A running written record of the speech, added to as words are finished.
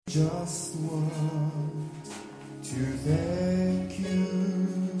Just want to thank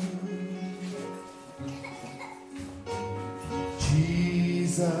you,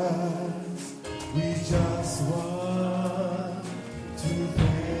 Jesus. We just want to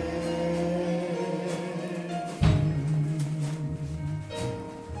thank you,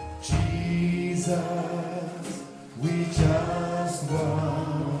 Jesus. We just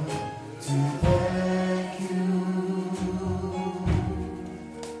want to thank you.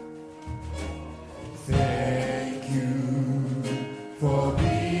 Thank you for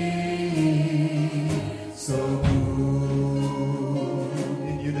being so good.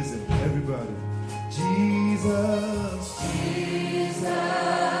 In unison, everybody. Jesus, Jesus,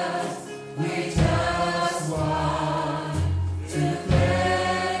 we just want to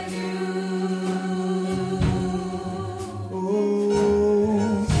thank you.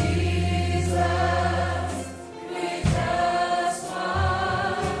 Oh, Jesus, we just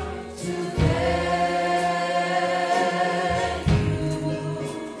want to thank you.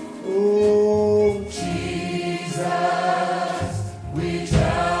 Oh, Jesus, we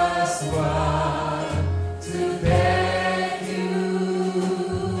just want to thank you.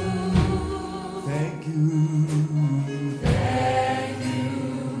 Thank you, thank you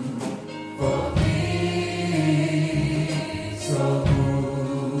for being so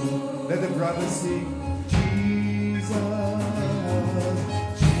good. Let the brothers sing. Jesus,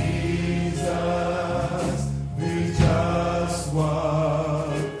 Jesus, we just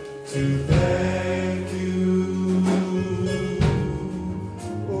want to thank you.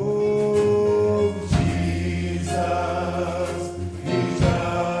 Oh, Jesus, we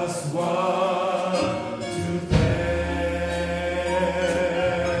just want to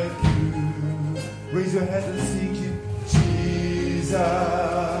thank you. Raise your hand and sing it.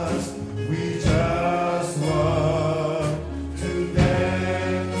 Jesus, we just want to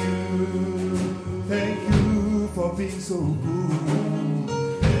thank you. Thank you for being so good.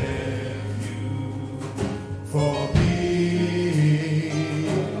 Thank you for being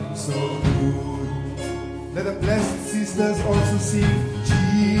so good. Let the blessed sisters also sing.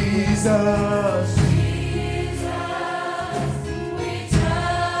 Jesus, we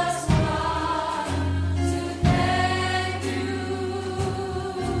just want to thank you.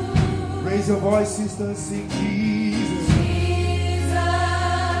 raise your voice, sisters, sing Jesus. Jesus,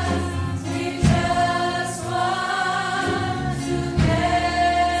 we just want to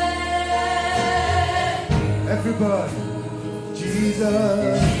thank you. Everybody,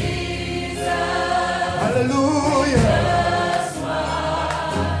 Jesus, Jesus, hallelujah. just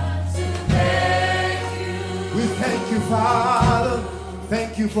want to thank you. We thank you, Father.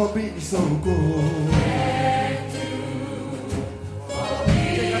 Thank you for being so good. Thank you for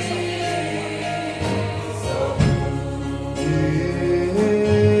being so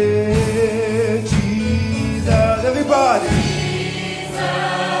Yeah, Jesus, everybody. Jesus,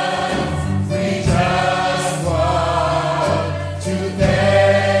 We just want to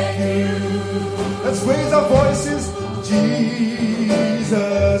thank you. Let's raise our voices.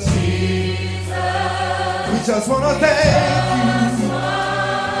 Jesus, Jesus, we just want to thank you.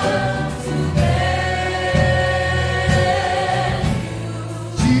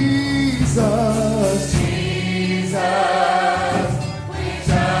 Jesus, Jesus, we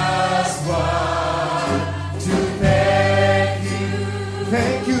just want to thank you.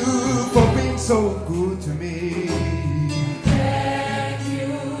 Thank you for being so good to me. thank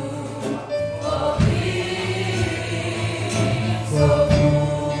you for being so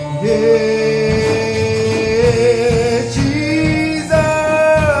good. Yeah, Jesus,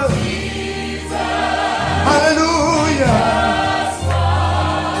 hallelujah. Just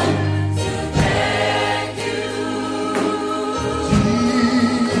want to thank you.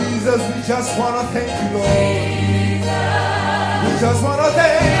 Jesus, we just want to thank you, Lord. We just want to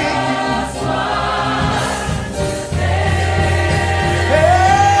thank you. Just want to thank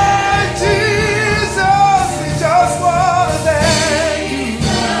Hey, Jesus, we just want to thank you.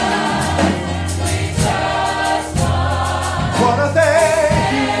 we just Want to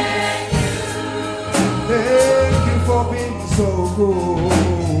thank you. Thank you for being so good.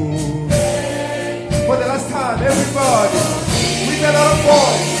 For the last time, everybody, with another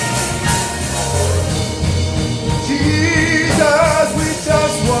voice. Jesus, we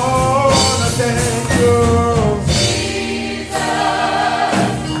just want to thank you.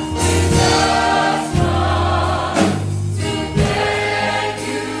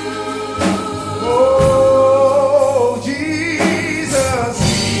 Oh, Jesus,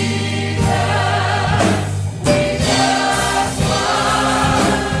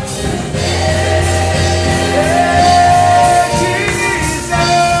 hey,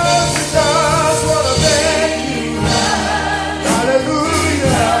 Jesus.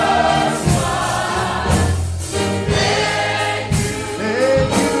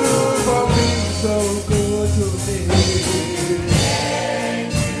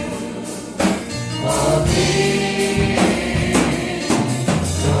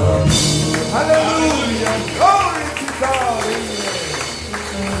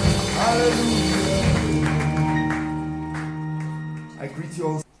 opportunity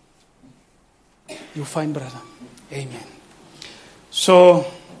also. You find, brother. Amen. So,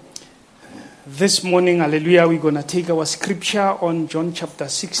 this morning, hallelujah, we're going to take our scripture on John chapter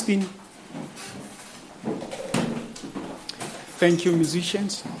 16. Thank you,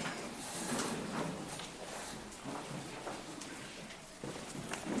 musicians.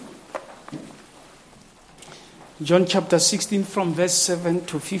 John chapter 16 from verse 7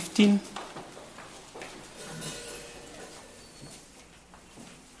 to 15.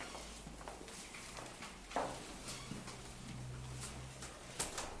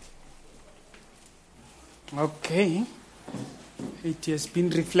 Okay. It has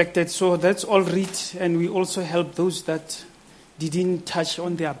been reflected. So that's all read, and we also help those that didn't touch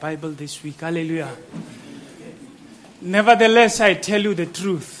on their Bible this week. Hallelujah. Nevertheless, I tell you the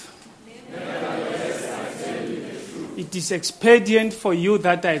truth. It is expedient for you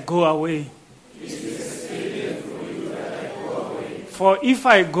that I go away. For if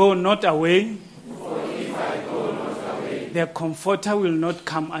I go not away, the Comforter will not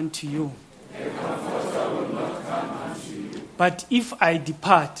come unto you. But if I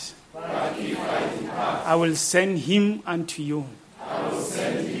depart, I will send him unto you.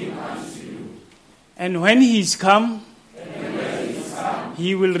 And when he is come,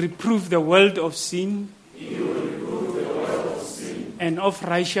 he will reprove the world of sin, and of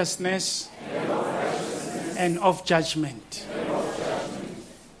righteousness, and of judgment.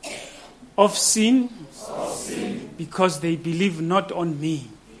 Of sin, because they believe not on me.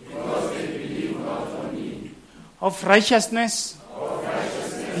 Of righteousness,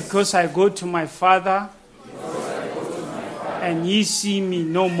 because I go to my Father, and ye see me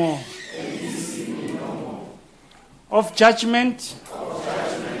no more. Of judgment,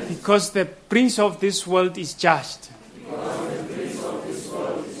 because the prince of this world is judged.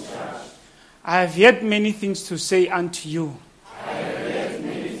 I have yet many things to say unto you,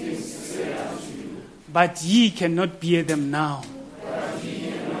 but ye cannot bear them now.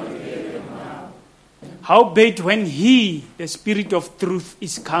 Howbeit when he, the Spirit of truth,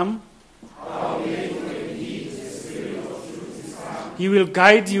 is come, he will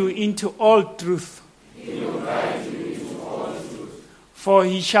guide you into all truth. For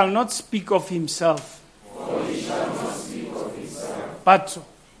he shall not speak of himself, but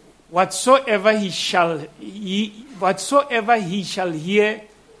whatsoever he shall hear,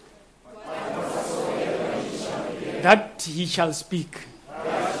 that he shall speak.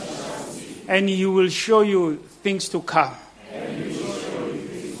 And he will show you things to come.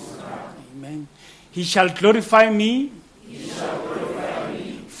 Amen. He shall glorify me,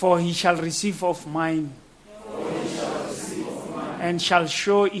 for he shall receive of mine, and shall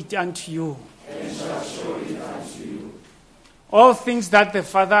show it unto you. All things that the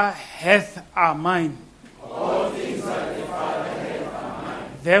Father hath are mine.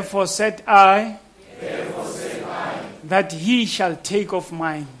 Therefore said I, that he shall take of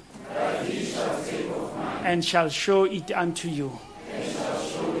mine, and shall show it unto you.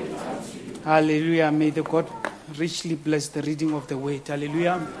 Hallelujah. May the God richly bless the reading of the word.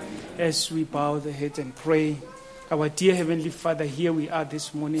 Hallelujah. As we bow the head and pray, our dear Heavenly Father, here we are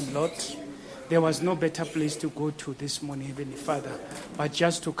this morning, Lord. There was no better place to go to this morning, Heavenly Father, but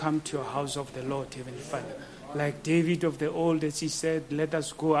just to come to your house of the Lord, Heavenly Father. Like David of the old, as he said, let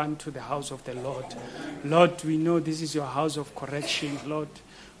us go unto the house of the Lord. Lord, we know this is your house of correction, Lord.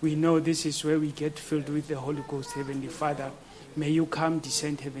 We know this is where we get filled with the Holy Ghost, Heavenly Father. May you come,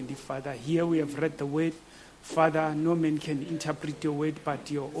 descend, Heavenly Father. Here we have read the word. Father, no man can interpret your word but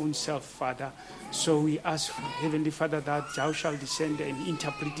your own self, Father. So we ask, Heavenly Father, that thou shalt descend and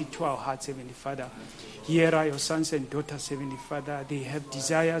interpret it to our hearts, Heavenly Father. Here are your sons and daughters, Heavenly Father. They have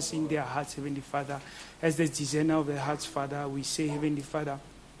desires in their hearts, Heavenly Father. As the designer of their hearts, Father, we say, Heavenly Father,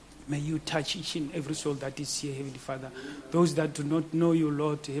 may you touch each and every soul that is here, Heavenly Father. Those that do not know you,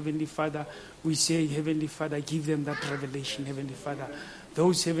 Lord, Heavenly Father, we say, Heavenly Father, give them that revelation, Heavenly Father.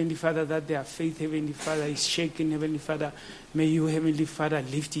 Those, Heavenly Father, that their faith, Heavenly Father, is shaken, Heavenly Father, may you, Heavenly Father,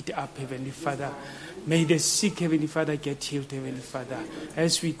 lift it up, Heavenly Father. May the sick, Heavenly Father, get healed, Heavenly Father.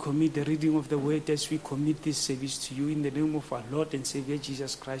 As we commit the reading of the word, as we commit this service to you, in the name of our Lord and Savior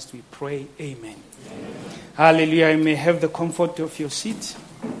Jesus Christ, we pray. Amen. Hallelujah. You may have the comfort of your seat.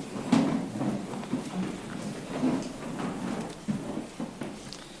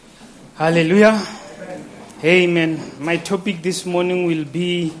 Hallelujah. Amen. My topic this morning will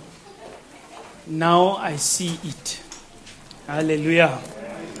be, Now I See It. Hallelujah.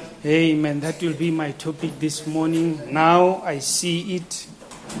 Amen. That will be my topic this morning. Now I See It.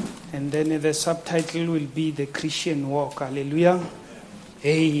 And then the subtitle will be The Christian Walk. Hallelujah.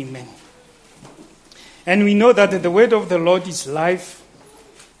 Amen. And we know that the word of the Lord is life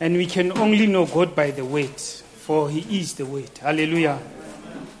And we can only know God by the word, for he is the word. Hallelujah.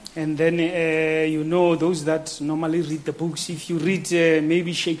 And then, those that normally read the books, if you read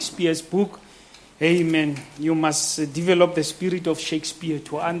maybe Shakespeare's book, amen, you must develop the spirit of Shakespeare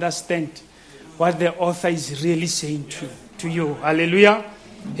to understand what the author is really saying to you. Hallelujah.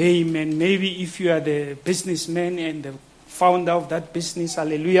 Amen. Maybe if you are the businessman and the founder of that business,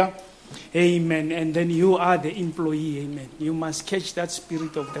 hallelujah. Amen. And then you are the employee, amen. You must catch that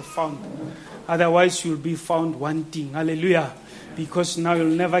spirit of the founder. Otherwise, you'll be found wanting. Hallelujah. Because now you'll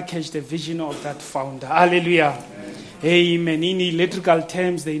never catch the vision of that founder. Hallelujah. Amen. In electrical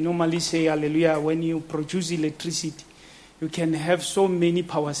terms, they normally say, hallelujah, when you produce electricity, you can have so many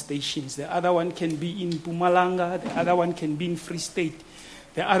power stations. The other one can be in Mpumalanga, the other one can be in Free State,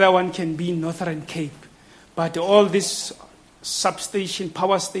 the other one can be in Northern Cape. But all these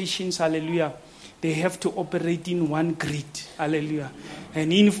power stations, hallelujah, they have to operate in one grid. Hallelujah.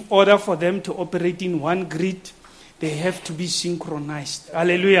 And in order for them to operate in one grid, they have to be synchronized.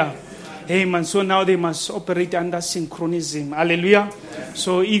 Hallelujah. Amen. So now they must operate under synchronism. Hallelujah.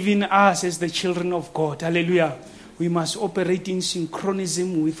 So even us as the children of God, hallelujah, we must operate in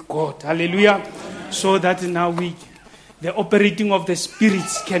synchronism with God. Hallelujah. So that now the operating of the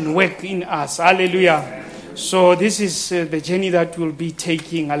spirits can work in us. Hallelujah. So this is the journey that we'll be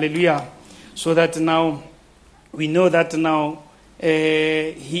taking. Hallelujah. So that now we know that now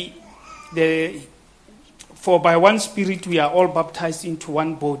for by one Spirit we are all baptized into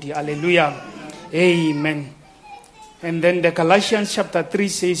one body. Hallelujah. Amen. And then the Galatians chapter 3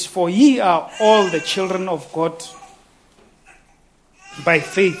 says, for ye are all the children of God by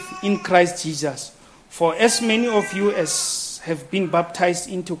faith in Christ Jesus. For as many of you as have been baptized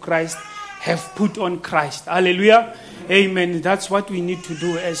into Christ have put on Christ. Hallelujah. Amen. That's what we need to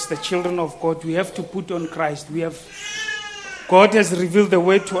do as the children of God. We have to put on Christ. God has revealed the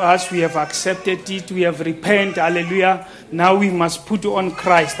word to us. We have accepted it. We have repented. Hallelujah. Now we must put on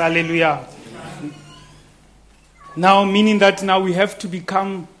Christ. Hallelujah. Now, meaning that now we have to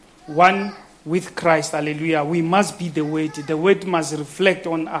become one with Christ. Hallelujah. We must be the word. The word must reflect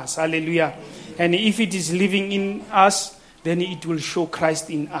on us. Hallelujah. And if it is living in us, then it will show Christ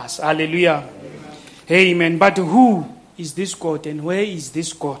in us. Hallelujah. Amen. But who is this God and where is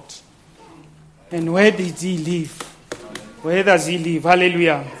this God? And where did he live? Where does he live?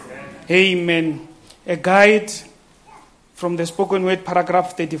 Hallelujah. Amen. A guide from the spoken word,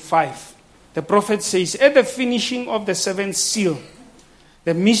 paragraph 35. The prophet says, at the finishing of the seventh seal,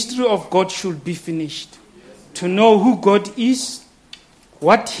 the mystery of God should be finished. To know who God is,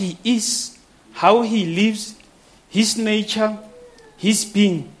 what he is, how he lives, his nature, his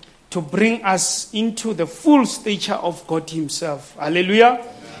being, to bring us into the full stature of God himself. Hallelujah.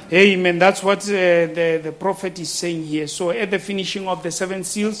 Amen. That's what the prophet is saying here. So at the finishing of the seven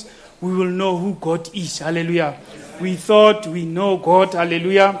seals, we will know who God is. Hallelujah. We thought we know God.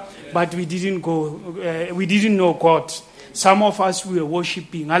 Hallelujah. But we didn't know God. Some of us were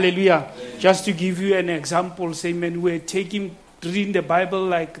worshiping. Hallelujah. Just to give you an example, amen, we're reading the Bible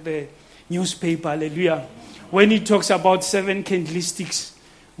like the newspaper. Hallelujah. When it talks about 7 candlesticks,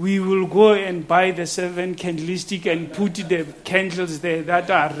 we will go and buy the 7 candlestick and put the candles there that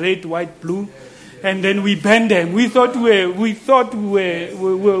are red, white, blue, and then we burn them. We thought we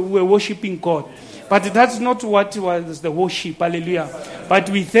were worshiping God, but that's not what was the worship. Hallelujah! But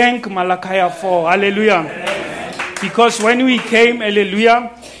we thank Malachi for hallelujah, because when we came,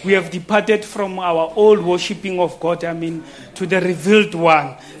 hallelujah, we have departed from our old worshiping of God. To the revealed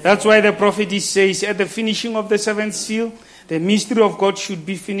one. That's why the prophet says, at the finishing of the seventh seal, the mystery of God should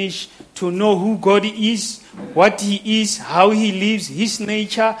be finished, to know who God is, what he is, how he lives, his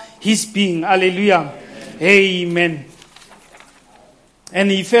nature, his being. Hallelujah. Amen. And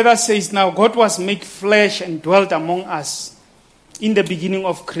he further says, now God was made flesh and dwelt among us. In the beginning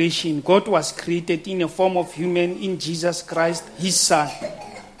of creation, God was created in a form of human in Jesus Christ, his Son.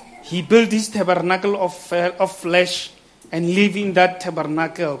 He built his tabernacle of flesh and live in that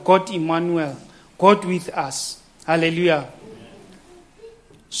tabernacle, God Emmanuel, God with us. Hallelujah.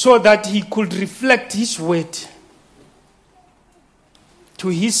 So that he could reflect his word to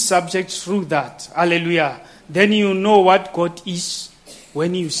his subjects through that. Hallelujah. Then you know what God is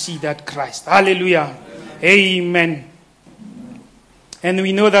when you see that Christ. Hallelujah. Amen. And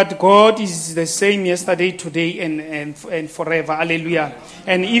we know that God is the same yesterday, today, and forever. Hallelujah.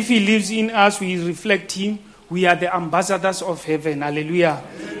 And if he lives in us, we reflect him. We are the ambassadors of heaven. Hallelujah.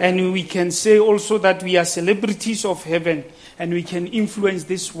 And we can say also that we are celebrities of heaven. And we can influence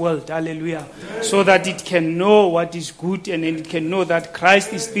this world. Hallelujah. So that it can know what is good and it can know that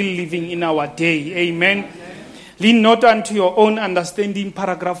Christ is still living in our day. Amen. Lean not unto your own understanding,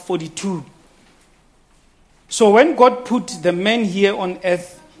 paragraph 42. So when God put the man here on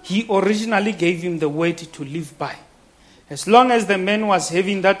earth, he originally gave him the word to live by. As long as the man was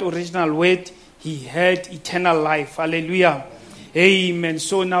having that original word, he had eternal life. Hallelujah. Amen.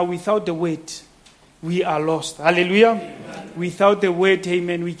 So now without the word, we are lost. Hallelujah. Amen. Without the word,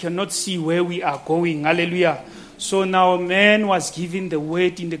 amen, we cannot see where we are going. Hallelujah. So now man was given the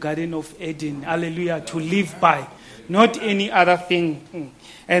word in the Garden of Eden. Hallelujah. To live by. Not any other thing.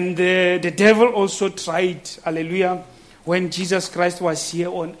 And the devil also tried. Hallelujah. When Jesus Christ was here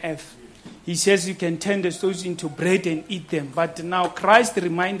on earth. He says you can turn the stones into bread and eat them. But now Christ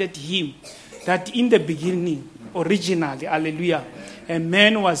reminded him that in the beginning, originally, hallelujah, a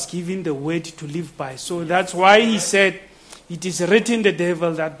man was given the word to live by. So that's why he said, it is written the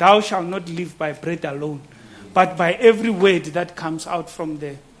devil that thou shalt not live by bread alone, but by every word that comes out from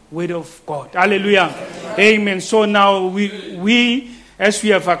the word of God. Hallelujah. Amen. So now we as we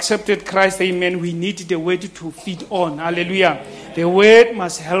have accepted Christ, amen, we need the word to feed on. Hallelujah. The word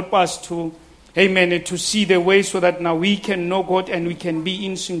must help us to, amen, to see the way so that now we can know God and we can be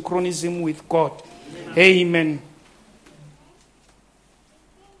in synchronism with God. Amen.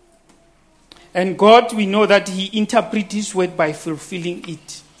 And God, we know that he interprets his word by fulfilling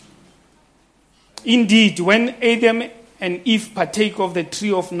it. Indeed, when Adam and Eve partake of the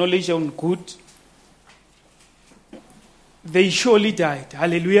tree of knowledge and good, they surely died.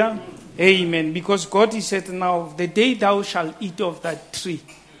 Hallelujah. Amen. Because God is said now, the day thou shalt eat of that tree,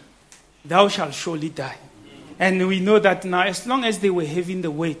 thou shalt surely die. And we know that now, as long as they were having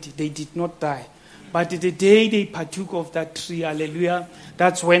the word, they did not die. But the day they partook of that tree, hallelujah,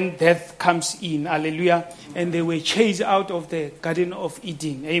 that's when death comes in, hallelujah. And they were chased out of the Garden of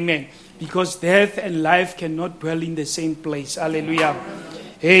Eden, amen. Because death and life cannot dwell in the same place, hallelujah.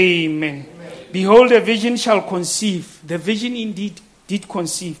 Amen. Behold, a vision shall conceive. The vision indeed did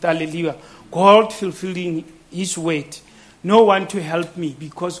conceive, hallelujah. God fulfilling his word. No one to help me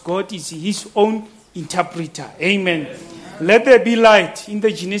because God is his own interpreter, amen. Let there be light in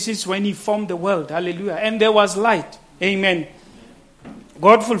the Genesis when he formed the world. Hallelujah. And there was light. Amen.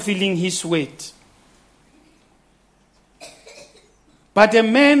 God fulfilling his word. But a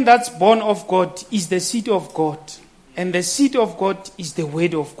man that's born of God is the seed of God. And the seed of God is the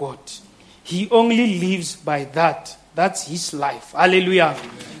word of God. He only lives by that. That's his life. Hallelujah.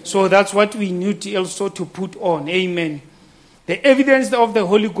 So that's what we need also to put on. Amen. The evidence of the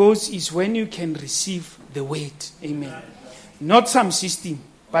Holy Ghost is when you can receive the word. Amen. Not some system,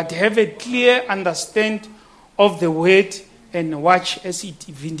 but have a clear understand of the word and watch as it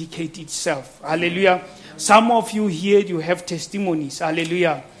vindicates itself. Hallelujah. Some of you here, you have testimonies.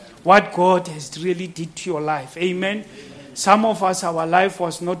 Hallelujah. What God has really did to your life. Amen. Some of us, our life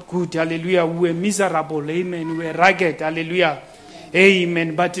was not good. Hallelujah. We were miserable. Amen. We were rugged. Hallelujah.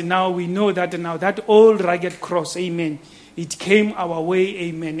 Amen. But now we know that now that old rugged cross. Amen. It came our way,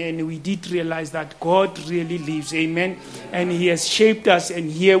 amen, and we did realize that God really lives, amen, and he has shaped us,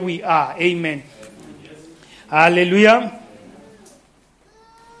 and here we are, amen. Hallelujah.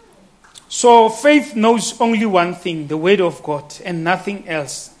 So faith knows only one thing, the word of God, and nothing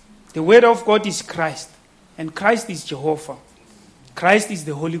else. The word of God is Christ, and Christ is Jehovah. Christ is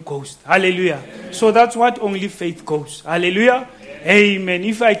the Holy Ghost. Hallelujah. So that's what only faith goes. Hallelujah. Amen.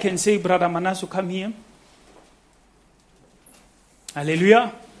 If I can say, Brother Manasseh, come here.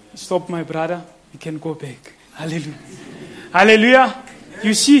 Hallelujah. Stop, my brother. You can go back. Hallelujah. Hallelujah.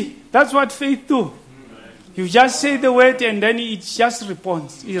 You see, that's what faith do. You just say the word and then it just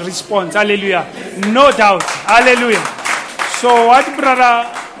responds. It responds. Hallelujah. No doubt. Hallelujah. So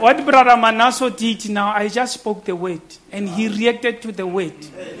what Brother Manasseh did now, I just spoke the word and he reacted to the word.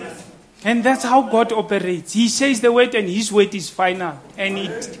 And that's how God operates. He says the word and his word is final. And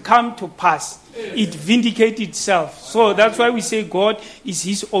it come to pass. It vindicates itself. So that's why we say God is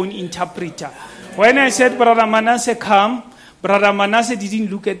his own interpreter. When I said Brother Manasseh come, Brother Manasseh didn't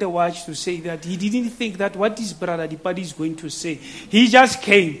look at the watch to say that. He didn't think that what is Brother Dipati is going to say. He just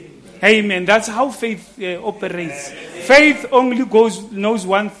came. Amen. That's how faith operates. Faith only knows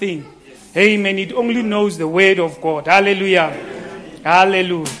one thing. Amen. It only knows the word of God. Hallelujah.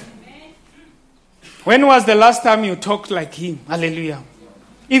 Hallelujah. When was the last time you talked like him? Hallelujah.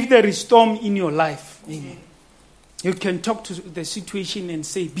 If there is storm in your life, amen, you can talk to the situation and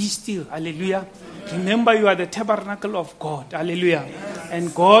say, be still. Hallelujah. Remember, you are the tabernacle of God. Hallelujah.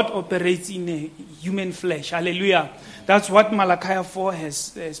 And God operates in a human flesh. Hallelujah. That's what Malachi 4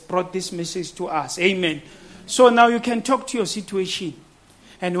 has brought this message to us. Amen. So now you can talk to your situation.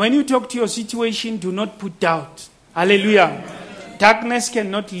 And when you talk to your situation, do not put doubt. Hallelujah. Darkness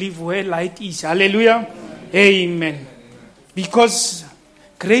cannot live where light is. Hallelujah. Amen. Because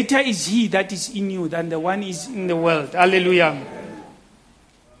greater is he that is in you than the one is in the world. Hallelujah.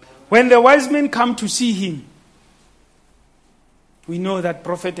 When the wise men come to see him, we know that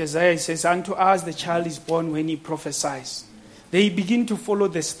Prophet Isaiah says, unto us the child is born when he prophesies. They begin to follow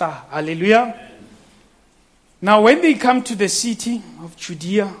the star. Hallelujah. Now when they come to the city of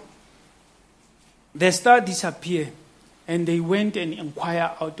Judea, the star disappeared, and they went and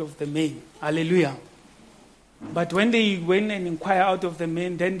inquired out of the men. Hallelujah. But when they went and inquired out of the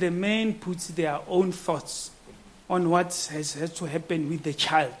men, then the men puts their own thoughts on what has to happen with the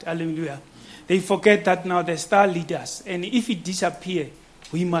child. Hallelujah. They forget that now the star leads us, and if it disappears,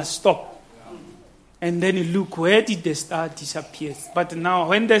 we must stop. And then you look, where did the star disappear? But now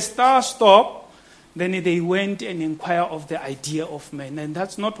when the star stopped, then they went and inquired of the idea of man. And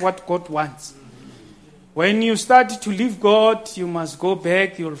that's not what God wants. When you start to leave God, you must go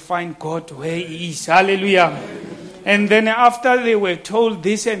back. You'll find God where he is. Hallelujah. And then after they were told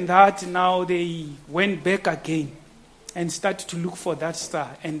this and that, now they went back again and started to look for that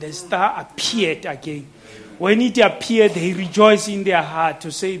star. And the star appeared again. When it appeared, they rejoiced in their heart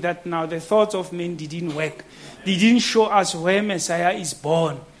to say that now the thoughts of men didn't work. They didn't show us where Messiah is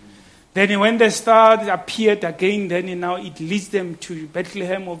born. Then when the star appeared again, then now it leads them to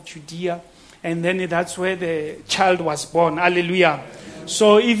Bethlehem of Judea. And then that's where the child was born. Hallelujah.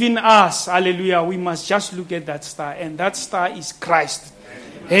 So even us, hallelujah, we must just look at that star. And that star is Christ.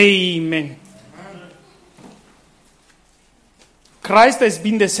 Amen. Christ has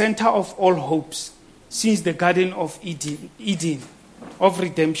been the center of all hopes since the Garden of Eden of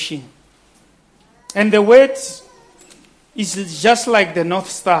redemption. And the word is just like the North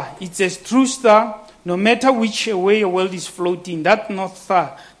Star. It's a true star. No matter which way your world is floating, that North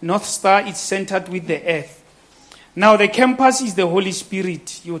Star is centered with the earth. Now the compass is the Holy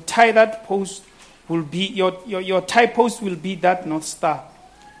Spirit. Your tie post will be that North Star.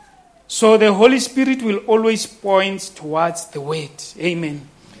 So the Holy Spirit will always point towards the Word. Amen.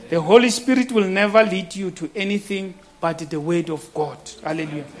 The Holy Spirit will never lead you to anything but the Word of God.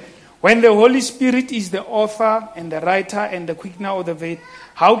 Hallelujah. When the Holy Spirit is the author and the writer and the quickener of the faith,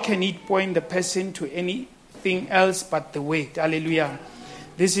 how can it point the person to anything else but the Word? Hallelujah.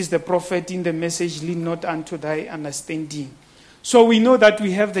 This is the prophet in the message, lean not unto thy understanding. So we know that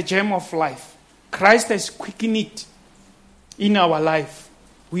we have the gem of life. Christ has quickened it in our life.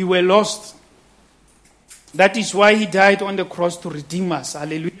 We were lost. That is why he died on the cross to redeem us.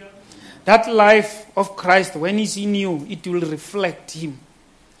 Hallelujah. That life of Christ, when he's in you, it will reflect him.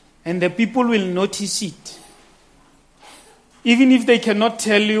 And the people will notice it. Even if they cannot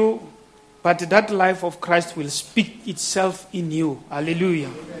tell you, but that life of Christ will speak itself in you.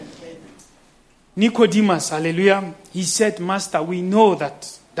 Hallelujah. Nicodemus, hallelujah, he said, Master, we know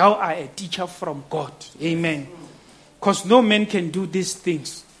that thou art a teacher from God. Amen. Because no man can do these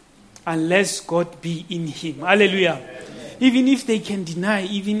things unless God be in him. Hallelujah. Even if they can deny,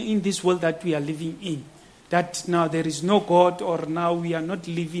 even in this world that we are living in, that now there is no God, or now we are not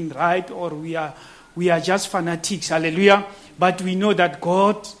living right, or we are just fanatics. Hallelujah. But we know that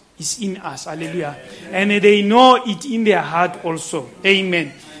God is in us. Hallelujah. And they know it in their heart also.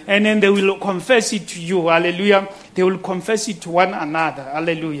 Amen. And then they will confess it to you. Hallelujah. They will confess it to one another.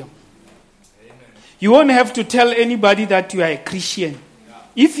 Hallelujah. Amen. You won't have to tell anybody that you are a Christian.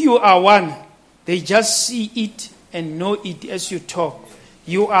 If you are one, they just see it and know it as you talk.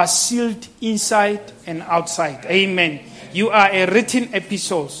 You are sealed inside and outside. Amen. You are a written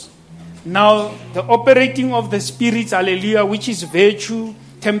epistle. Now, the operating of the spirits, hallelujah, which is virtue,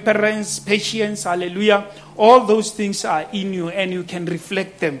 temperance, patience, hallelujah, all those things are in you and you can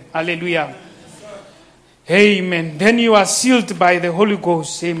reflect them. Hallelujah. Amen. Then you are sealed by the Holy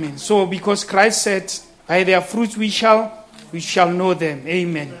Ghost. Amen. So, because Christ said, by their fruits we shall know them.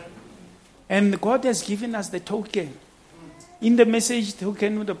 Amen. And God has given us the token. In the message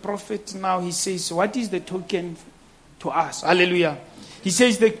token with the prophet now, he says, what is the token to us? Hallelujah. He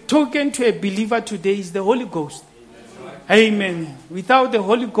says the token to a believer today is the Holy Ghost. Amen. Without the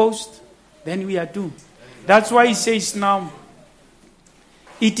Holy Ghost, then we are doomed. That's why he says now,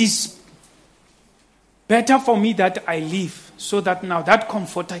 it is better for me that I live, so that now that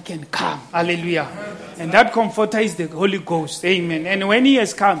comforter can come. Hallelujah. And that comforter is the Holy Ghost. Amen. And when he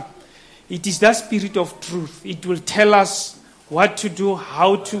has come, it is that spirit of truth. It will tell us what to do,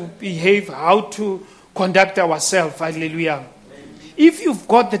 how to behave, how to conduct ourselves. Hallelujah. If you've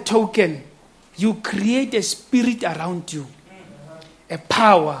got the token, you create a spirit around you, a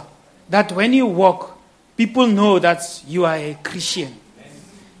power that when you walk, people know that you are a Christian.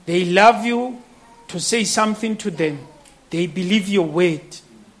 They love you to say something to them. They believe your word.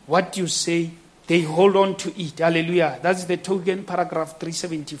 What you say, they hold on to it. Hallelujah. That's the token, paragraph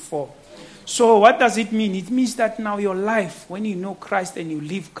 374. So what does it mean? It means that now your life, when you know Christ and you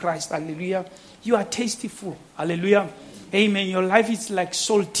live Christ, hallelujah, you are tasteful. Hallelujah. Amen. Your life is like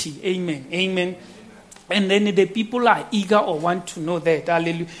salty. Amen. Amen. And then the people are eager or want to know that.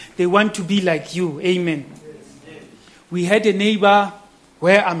 Hallelujah. They want to be like you. Amen. We had a neighbor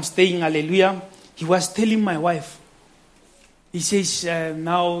where I'm staying. Hallelujah. He was telling my wife. He says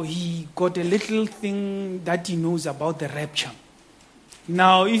now he got a little thing that he knows about the rapture.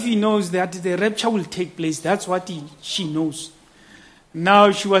 Now, if he knows that the rapture will take place, that's what she knows.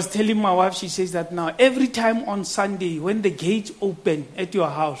 Now, she was telling my wife, she says that now every time on Sunday when the gates open at your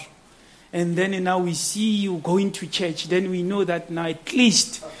house, and then now we see you going to church, then we know that now at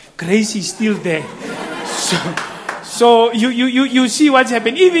least grace is still there. So you see what's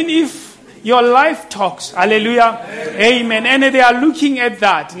happened. Even if your life talks, hallelujah, amen, and they are looking at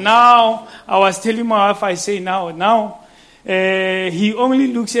that. Now, I was telling my wife, I say now, he only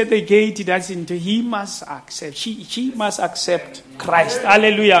looks at the gate, he doesn't. He must accept. She must accept Christ.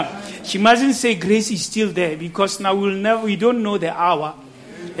 Hallelujah. She mustn't say grace is still there, because now we don't know the hour.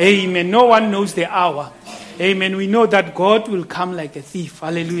 Amen. No one knows the hour. Amen. We know that God will come like a thief.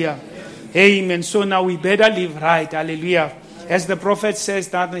 Hallelujah. Amen. So now we better live right. Hallelujah. As the prophet says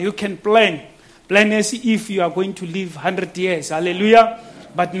that you can plan as if you are going to live 100 years. Hallelujah.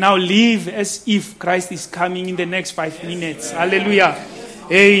 But now live as if Christ is coming in the next 5 minutes. Hallelujah.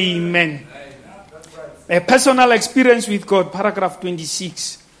 Amen. A personal experience with God, paragraph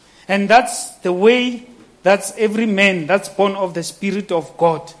 26. And that's the way, that's every man that's born of the Spirit of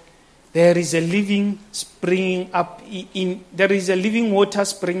God. There is a living springing up there is a living water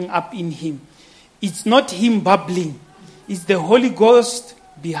springing up in him. It's not him bubbling. It's the Holy Ghost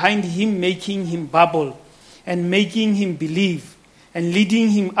behind him, making him bubble and making him believe, and leading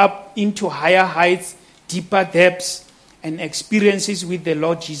him up into higher heights, deeper depths, and experiences with the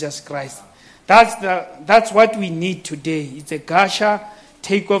Lord Jesus Christ. That's what we need today. It's a gusher.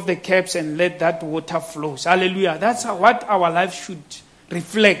 Take off the caps and let that water flow. Hallelujah. That's what our life should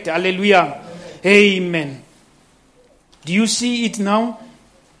reflect. Hallelujah. Amen. Do you see it now?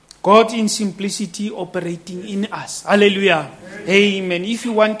 God in simplicity operating in us. Hallelujah. Amen. If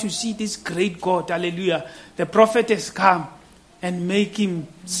you want to see this great God, hallelujah, the prophet has come and make him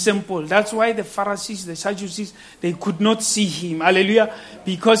simple. That's why the Pharisees, the Sadducees, they could not see him. Hallelujah.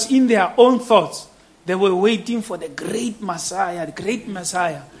 Because in their own thoughts, they were waiting for the great Messiah, the great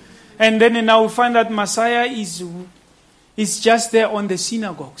Messiah. And then now we find that Messiah is just there on the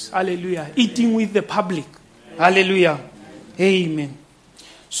synagogues. Hallelujah. Eating with the public. Hallelujah. Amen.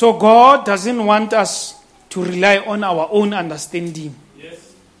 So God doesn't want us to rely on our own understanding.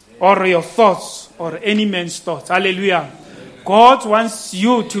 Yes. Or your thoughts or any man's thoughts. Hallelujah. God wants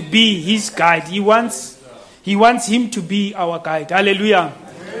you to be his guide. He wants him to be our guide. Hallelujah.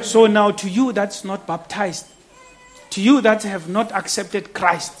 So now to you that's not baptized, to you that have not accepted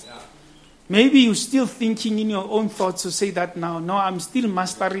Christ, maybe you're still thinking in your own thoughts to say that now, no, I'm still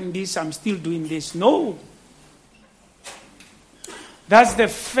mastering this, I'm still doing this. No. That's the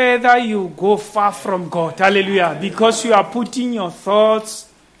further you go far from God. Hallelujah. Because you are putting your thoughts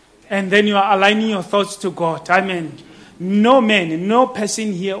and then you are aligning your thoughts to God. Amen. No man, no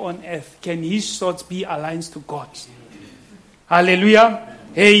person here on earth can his thoughts be aligned to God. Hallelujah.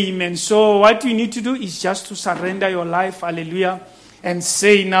 Amen. So what you need to do is just to surrender your life. Hallelujah. And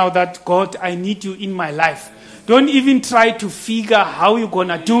say now that God, I need you in my life. Don't even try to figure how you're going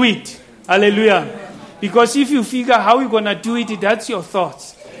to do it. Hallelujah. Because if you figure how you're going to do it, that's your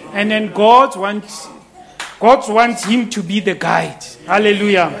thoughts. And then God wants him to be the guide.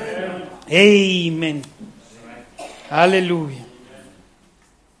 Hallelujah. Amen. Hallelujah.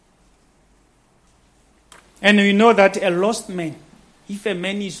 And we know that a lost man, if a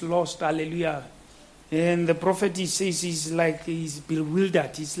man is lost, hallelujah, and the prophet says he's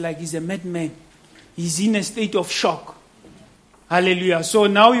bewildered, he's a madman. He's in a state of shock. Hallelujah. So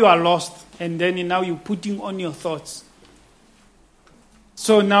now you are lost, and then now you're putting on your thoughts.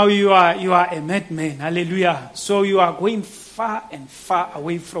 So now you are a madman. Hallelujah. So you are going far and far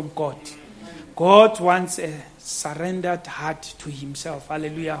away from God. God wants a surrendered heart to himself.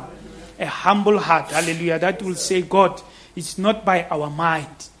 Hallelujah. A humble heart. Hallelujah. That will say, God, it's not by our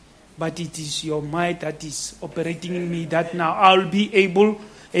might, but it is your might that is operating in me, that now I'll be able,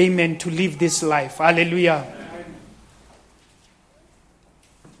 amen, to live this life. Hallelujah.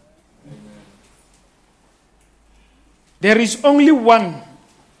 There is only one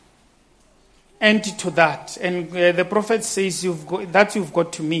end to that. And the prophet says you've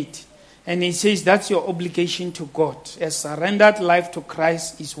got to meet. And he says that's your obligation to God. A surrendered life to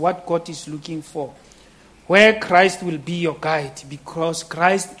Christ is what God is looking for. Where Christ will be your guide, because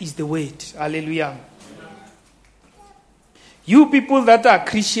Christ is the word. Hallelujah. You people that are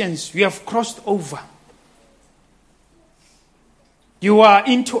Christians, we have crossed over. You are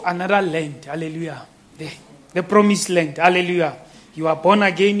into another land. Hallelujah. The promised land. Hallelujah. You are born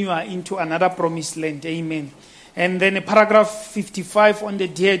again, you are into another promised land. Amen. And then paragraph 55 on the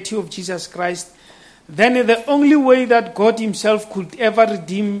deity of Jesus Christ. Then the only way that God himself could ever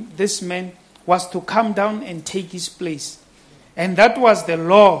redeem this man was to come down and take his place. And that was the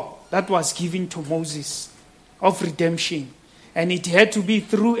law that was given to Moses of redemption. And it had to be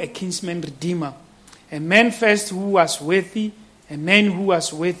through a kinsman redeemer. A man first who was worthy, a man who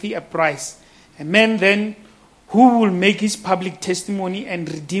was worthy a price. A man then who will make his public testimony and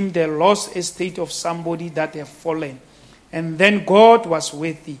redeem the lost estate of somebody that have fallen. And then God was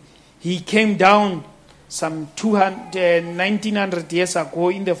worthy. He came down some 1900 years ago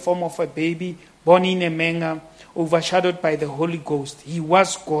in the form of a baby born in a manger, overshadowed by the Holy Ghost. He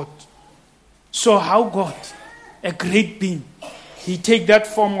was God. So how God, a great being, he take that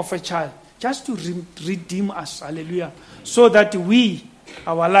form of a child just to redeem us, hallelujah, so that we,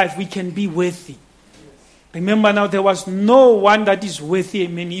 our life, we can be worthy. Remember now, there was no one that is worthy,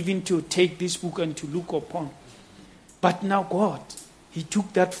 amen, even to take this book and to look upon. But now God, he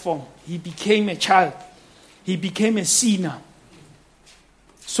took that form. He became a child. He became a sinner.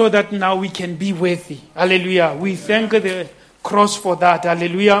 So that now we can be worthy. Hallelujah. We thank the cross for that.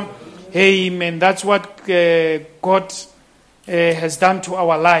 Hallelujah. Amen. That's what God has done to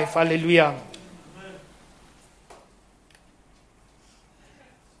our life. Hallelujah.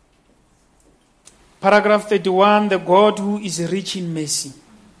 Paragraph 31, the God who is rich in mercy.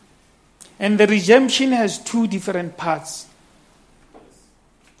 And the redemption has two different parts.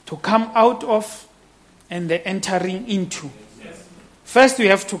 To come out of and the entering into. First, we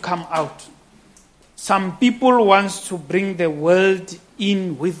have to come out. Some people want to bring the world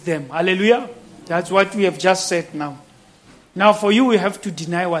in with them. Hallelujah. That's what we have just said now. Now for you, we have to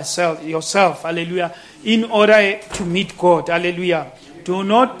deny yourself. Hallelujah. In order to meet God. Hallelujah. Do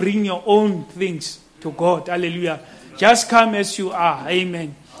not bring your own things to God. Hallelujah. Just come as you are.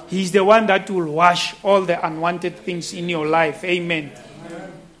 Amen. He's the one that will wash all the unwanted things in your life. Amen.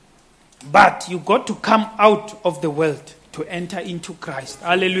 But you got to come out of the world to enter into Christ.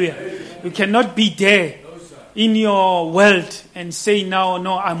 Hallelujah. You cannot be there in your world and say, no,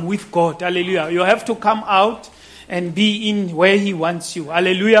 I'm with God. Hallelujah. You have to come out and be in where he wants you.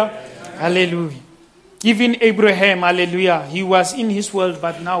 Hallelujah. Hallelujah. Even Abraham, hallelujah, he was in his world,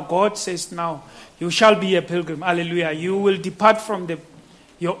 but now God says, now you shall be a pilgrim. Hallelujah. You will depart from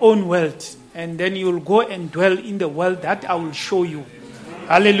your own world, and then you will go and dwell in the world that I will show you.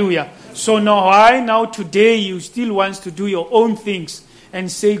 Hallelujah. So now why now today you still want to do your own things and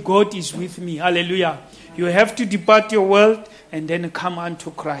say God is with me. Hallelujah. You have to depart your world and then come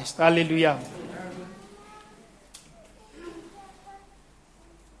unto Christ. Hallelujah.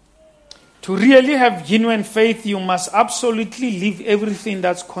 To really have genuine faith, you must absolutely leave everything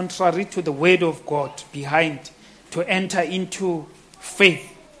that's contrary to the word of God behind to enter into faith.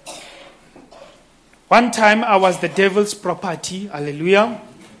 One time I was the devil's property. Hallelujah.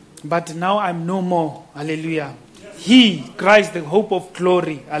 But now I'm no more. Hallelujah. He, Christ, the hope of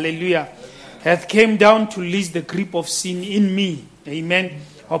glory, hallelujah, hath came down to release the grip of sin in me. Amen.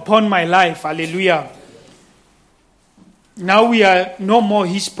 Upon my life. Hallelujah. Now we are no more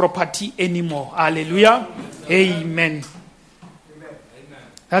his property anymore. Hallelujah. Amen.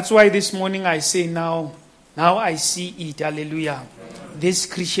 That's why this morning I say now I see it. Hallelujah. This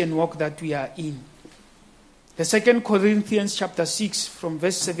Christian walk that we are in. The 2 Corinthians chapter 6 from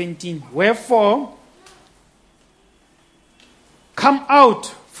verse 17. Wherefore, come out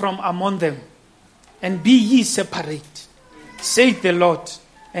from among them, and be ye separate, saith the Lord,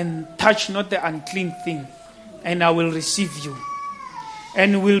 and touch not the unclean thing, and I will receive you,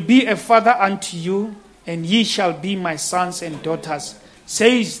 and will be a father unto you, and ye shall be my sons and daughters,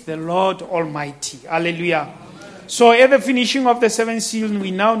 says the Lord Almighty. Hallelujah. So at the finishing of the seventh seal, we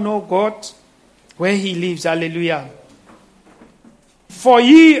now know God, where he lives. Hallelujah. For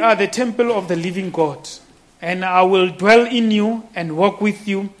ye are the temple of the living God, and I will dwell in you and walk with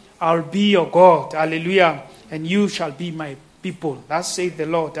you. I'll be your God. Hallelujah. And you shall be my people. Thus saith the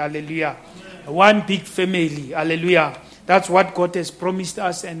Lord. Hallelujah. One big family. Hallelujah. That's what God has promised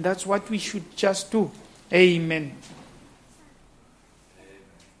us, and that's what we should just do. Amen.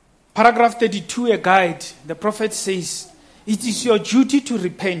 Paragraph 32, a guide. The prophet says, it is your duty to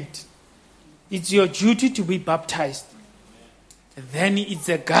repent. It's your duty to be baptized. then it's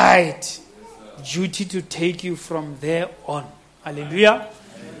a guide duty to take you from there on. Hallelujah.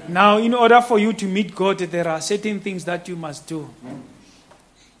 Now, in order for you to meet God, there are certain things that you must do.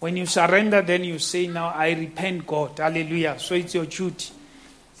 When you surrender, then you say, now I repent, God. Hallelujah. So it's your duty.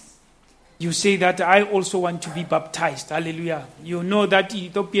 You say that I also want to be baptized. Hallelujah. You know that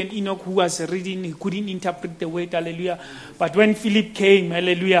Ethiopian Enoch who was reading, he couldn't interpret the word. Hallelujah. But when Philip came,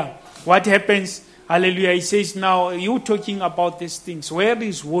 hallelujah, what happens? Hallelujah. He says, now you're talking about these things. Where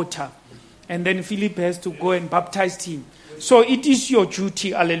is water? And then Philip has to go and baptize him. So it is your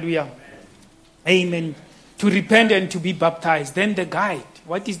duty, hallelujah. Amen. To repent and to be baptized. Then the guide.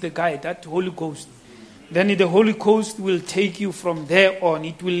 What is the guide? That Holy Ghost. Then the Holy Ghost will take you from there on.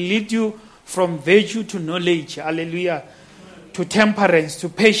 It will lead you from virtue to knowledge, hallelujah, to temperance, to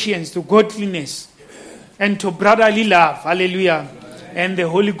patience, to godliness, and to brotherly love, hallelujah. And the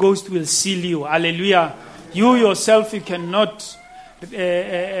Holy Ghost will seal you, hallelujah. You yourself, you cannot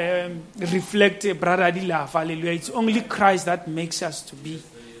reflect a brotherly love, hallelujah. It's only Christ that makes us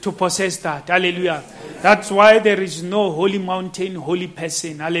to possess that, hallelujah. That's why there is no holy mountain, holy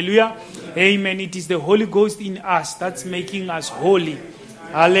person, hallelujah. Amen. It is the Holy Ghost in us that's making us holy,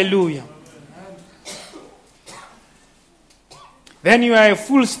 hallelujah. Then you are a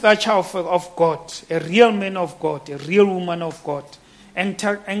full stature of God, a real man of God, a real woman of God,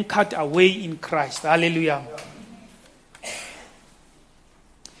 anchored away in Christ. Hallelujah.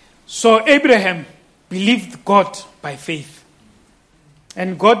 So Abraham believed God by faith.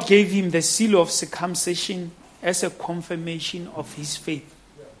 And God gave him the seal of circumcision as a confirmation of his faith.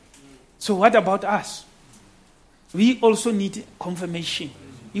 So what about us? We also need confirmation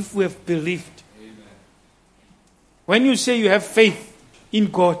if we have believed. When you say you have faith in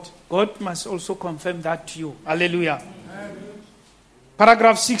God, God must also confirm that to you. Hallelujah. Amen.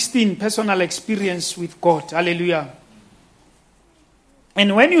 Paragraph 16, personal experience with God. Hallelujah.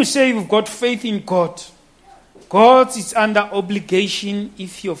 And when you say you've got faith in God, God is under obligation,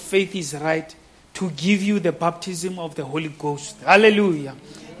 if your faith is right, to give you the baptism of the Holy Ghost. Hallelujah.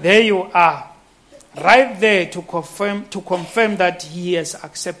 There you are. Right there to confirm that He has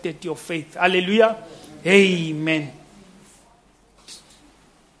accepted your faith. Hallelujah. Amen.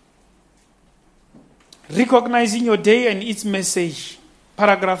 Recognizing your day and its message.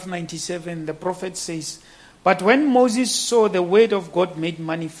 Paragraph 97, the prophet says, but when Moses saw the word of God made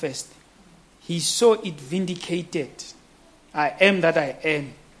manifest, he saw it vindicated. I am that I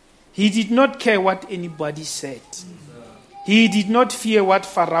am. He did not care what anybody said. He did not fear what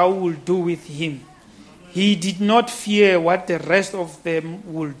Pharaoh will do with him. He did not fear what the rest of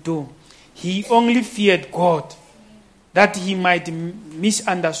them will do. He only feared God, that he might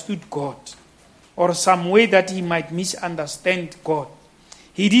misunderstood God, or some way that he might misunderstand God.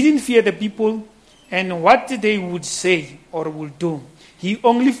 He didn't fear the people and what they would say or would do. He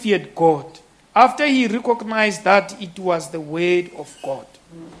only feared God. After he recognized that it was the word of God.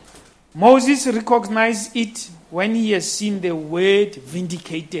 Moses recognized it when he has seen the word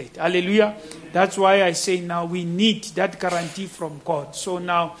vindicated. Hallelujah. That's why I say now we need that guarantee from God. So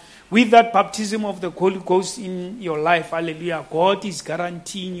now, with that baptism of the Holy Ghost in your life, hallelujah, God is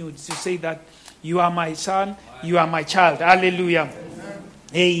guaranteeing you to say that you are my son, you are my child. Hallelujah.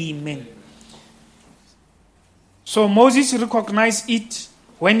 Amen. So Moses recognized it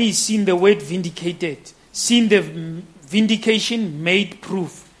when he seen the word vindicated, seen the vindication made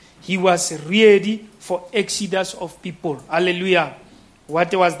proof. He was ready for exodus of people. Hallelujah.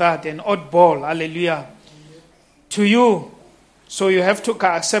 What was that? An oddball. Hallelujah. To you, so you have to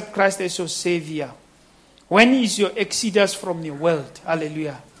accept Christ as your Savior. When is your exodus from the world?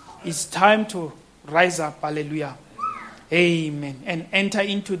 Hallelujah. It's time to rise up. Hallelujah. Amen. And enter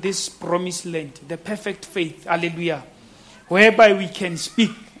into this promised land, the perfect faith. Hallelujah. Whereby we can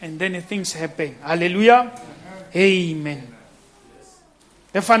speak and then things happen. Hallelujah. Amen.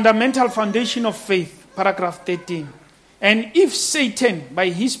 The fundamental foundation of faith, paragraph 13. And if Satan, by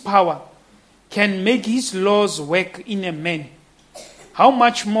his power, can make his laws work in a man, how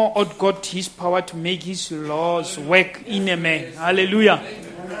much more ought God his power to make his laws work in a man? Hallelujah.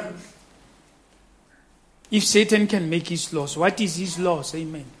 If Satan can make his laws, what is his laws?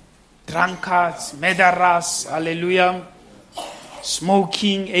 Amen. Drunkards, murderers, hallelujah.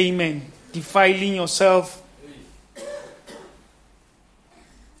 Smoking, amen. Defiling yourself.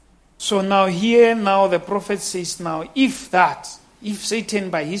 So now here, now the prophet says now, if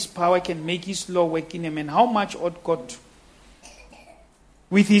Satan by his power can make his law work in a man, how much ought God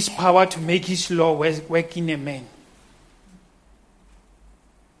with his power to make his law work in a man?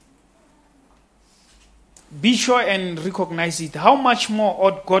 Be sure and recognize it. How much more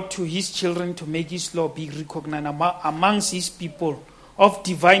ought God to his children to make his law be recognized amongst his people of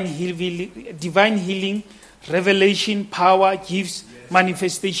divine healing, revelation, power, gifts,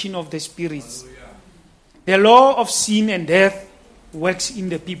 manifestation of the spirits. The law of sin and death works in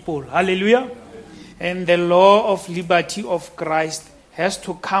the people. Hallelujah. And the law of liberty of Christ has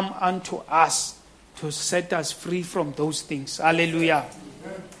to come unto us to set us free from those things. Hallelujah.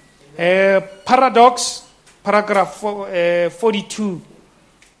 Paradox, paragraph 42.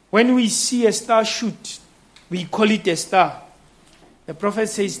 When we see a star shoot, we call it a star. The prophet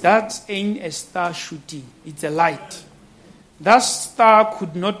says that ain't a star shooting, it's a light. That star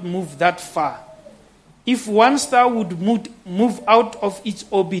could not move that far. If one star would move out of its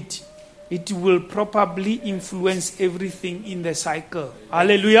orbit, it will probably influence everything in the cycle.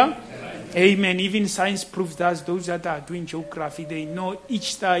 Hallelujah. Amen. Even science proves that. Those that are doing geography, they know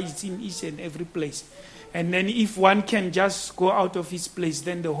each star is in each and every place. And then if one can just go out of its place,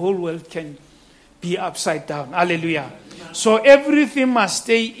 then the whole world can be upside down. Hallelujah. So everything must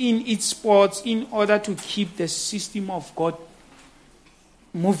stay in its spots in order to keep the system of God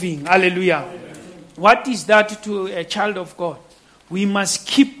moving. Hallelujah. What is that to a child of God? We must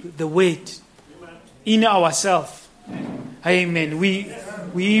keep the weight in ourselves. Amen.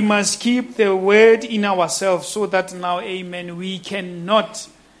 We must keep the word in ourselves so that now, amen, we cannot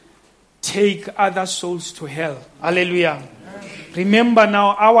take other souls to hell. Hallelujah. Remember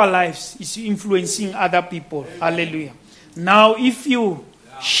now, our lives is influencing other people. Hallelujah. Now, if you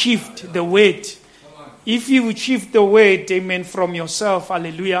shift the weight, amen, from yourself,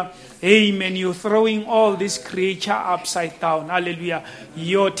 hallelujah, amen, you're throwing all this creature upside down, hallelujah.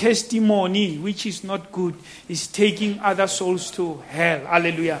 Your testimony, which is not good, is taking other souls to hell,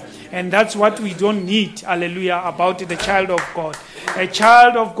 hallelujah. And that's what we don't need, hallelujah, about the child of God. A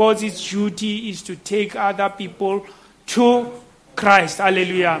child of God's duty is to take other people to Christ,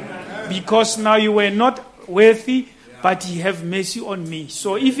 hallelujah. Because now you were not worthy, but he have mercy on me.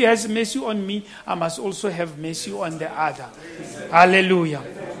 So if he has mercy on me, I must also have mercy on the other. Hallelujah.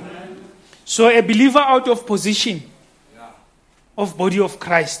 So a believer out of position of body of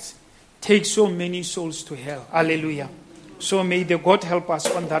Christ takes so many souls to hell. Hallelujah. So may the God help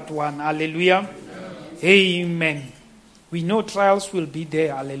us on that one. Hallelujah. Amen. We know trials will be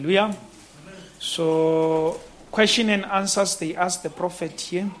there. Hallelujah. So question and answers, they ask the prophet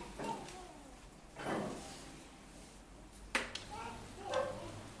here.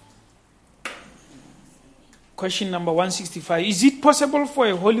 Question number 165. Is it possible for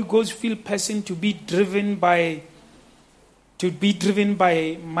a Holy Ghost-filled person to be driven by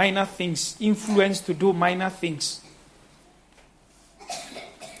minor things, influenced to do minor things?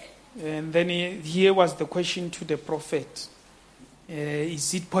 And then here was the question to the prophet.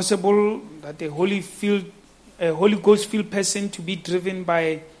 Is it possible that a Holy Ghost-filled person to be driven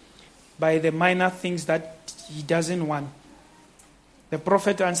by the minor things that he doesn't want? The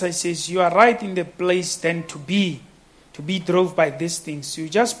prophet answers, says, you are right in the place then to be drove by these things. You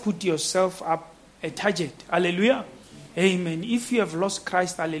just put yourself up a target. Hallelujah. Amen. If you have lost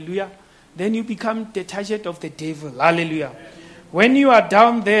Christ, hallelujah, then you become the target of the devil. Hallelujah. When you are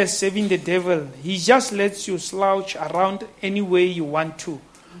down there serving the devil, he just lets you slouch around any way you want to.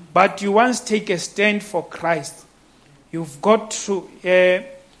 But you once take a stand for Christ. You've got to...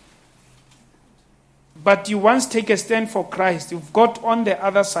 But you once take a stand for Christ, you've got on the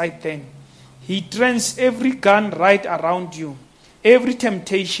other side then. He trains every gun right around you, every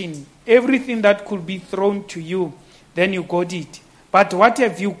temptation, everything that could be thrown to you, then you got it. But what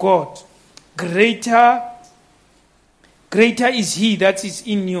have you got? Greater is he that is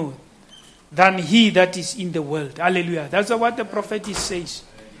in you than he that is in the world. Hallelujah. That's what the prophet says.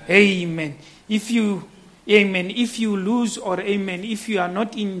 Amen. If you lose or amen, if you are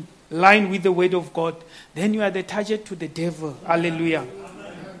not in line with the word of God, then you are the target to the devil. Hallelujah.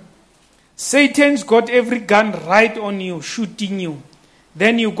 Satan's got every gun right on you, shooting you.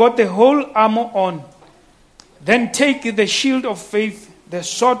 Then you got the whole armor on. Then take the shield of faith, the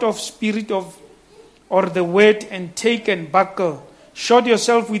sword of spirit or the word, and take and buckle. Shod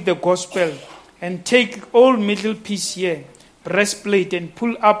yourself with the gospel, and take all middle piece here, breastplate, and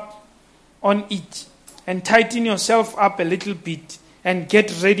pull up on it, and tighten yourself up a little bit, and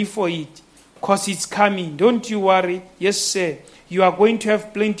get ready for it, because it's coming. Don't you worry. Yes, sir. You are going to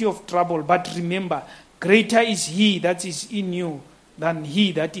have plenty of trouble, but remember, greater is he that is in you than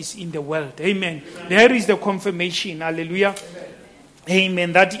he that is in the world. Amen. There is the confirmation. Hallelujah.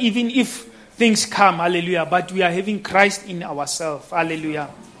 Amen. That even if things come, hallelujah, but we are having Christ in ourselves. Hallelujah.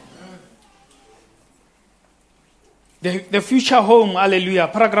 The future home, hallelujah,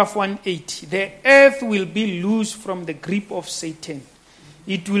 paragraph 180. The earth will be loosed from the grip of Satan.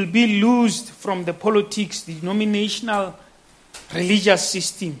 It will be loosed from the politics, the denominational religious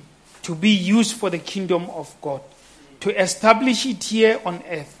system, to be used for the kingdom of God, to establish it here on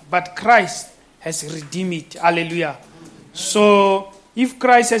earth. But Christ has redeemed it, hallelujah. So, if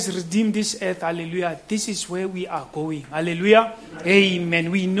Christ has redeemed this earth, hallelujah, this is where we are going, hallelujah.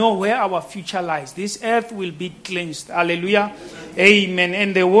 Amen. We know where our future lies. This earth will be cleansed, hallelujah. Amen.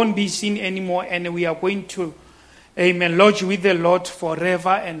 And there won't be sin anymore, and we are going to, amen, lodge with the Lord forever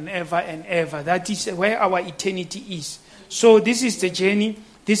and ever and ever. That is where our eternity is. So this is the journey.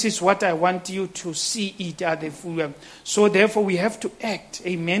 This is what I want you to see it at the full. So therefore we have to act,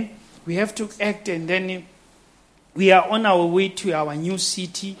 amen. We have to act, and then we are on our way to our new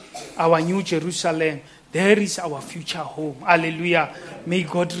city, our new Jerusalem. There is our future home. Hallelujah. May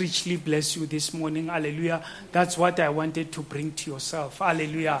God richly bless you this morning. Hallelujah. That's what I wanted to bring to yourself.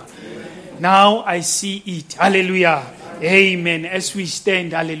 Hallelujah. Now I see it. Hallelujah. Amen. As we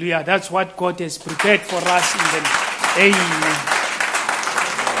stand, hallelujah. That's what God has prepared for us in the Amen.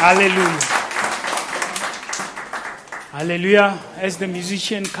 Hallelujah. Hallelujah. As the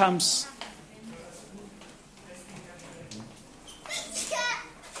musician comes.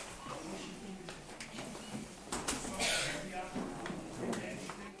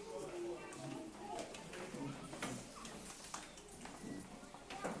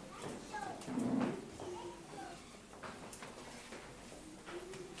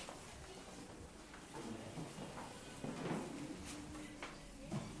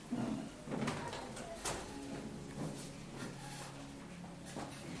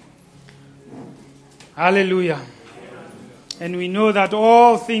 Hallelujah. And we know that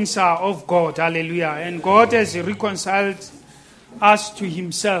all things are of God. Hallelujah. And God has reconciled us to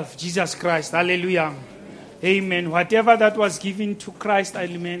himself, Jesus Christ. Hallelujah. Amen. Whatever that was given to Christ,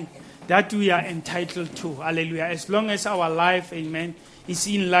 amen, that we are entitled to. Hallelujah. As long as our life, amen, is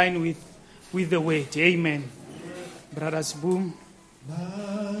in line with the word. Amen. Brothers, boom.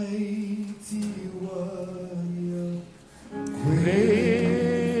 Mighty warrior,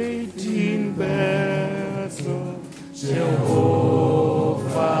 Great in battle, Jehovah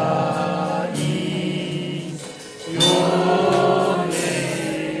is your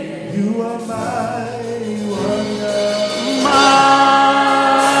name. you are mighty warrior,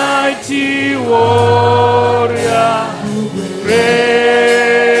 Mighty warrior,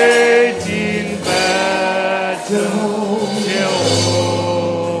 great in battle, Jehovah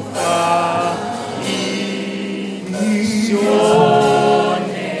is your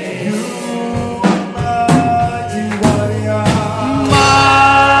name. mighty warrior,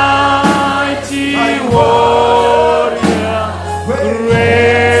 Mighty warrior,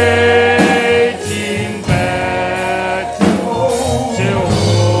 great in battle,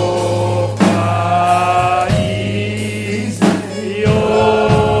 Jehovah is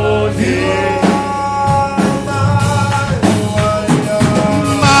your name.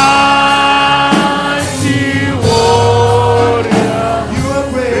 Mighty warrior, you are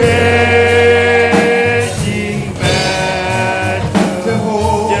great, great in battle,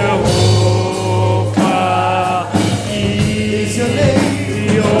 Jehovah Jehovah is is your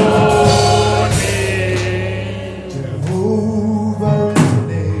name. your name. Jehovah is your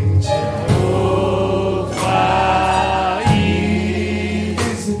name. Jehovah Is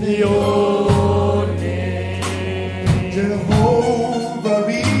is your name. your name. Jehovah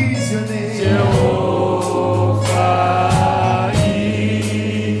is your name. Jehovah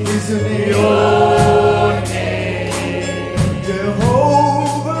Is your is name. your name.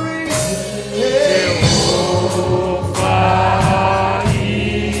 Jehovah is your name. Jehovah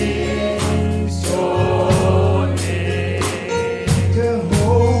is your name.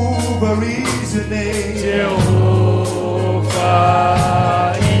 Jehovah is your name.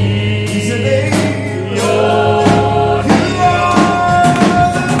 Jehovah is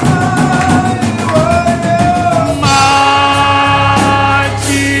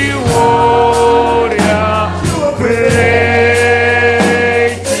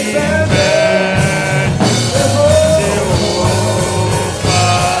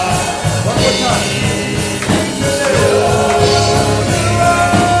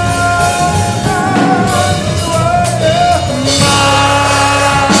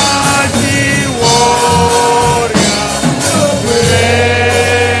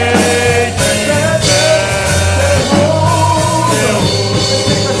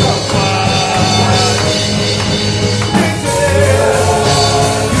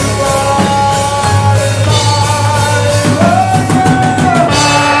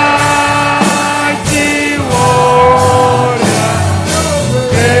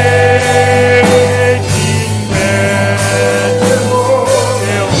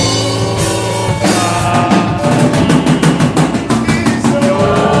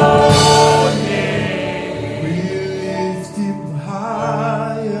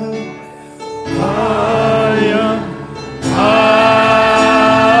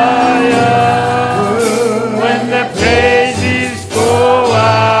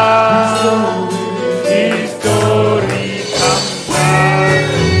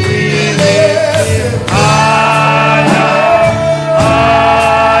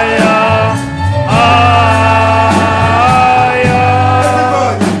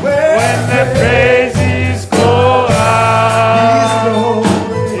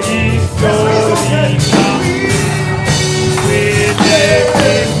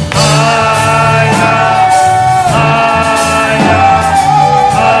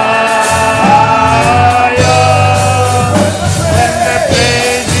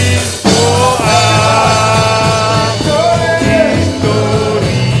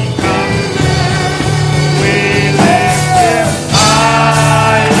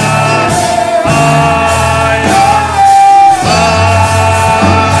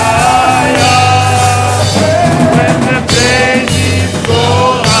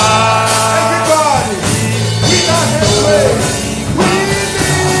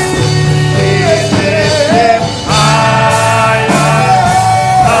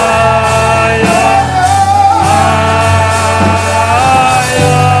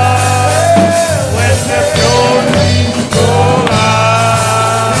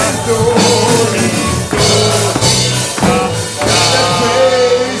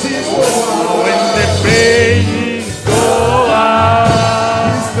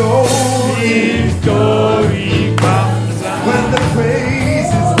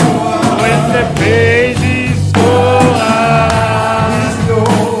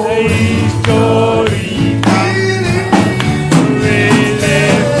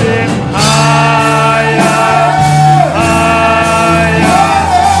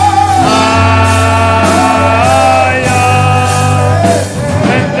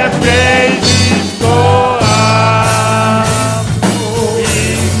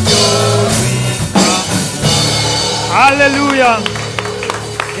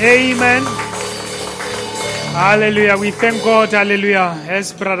Hallelujah. Amen. Hallelujah. We thank God. Hallelujah.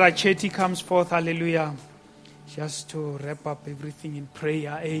 As Brother Chetty comes forth. Hallelujah. Just to wrap up everything in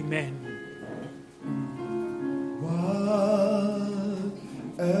prayer. Amen. What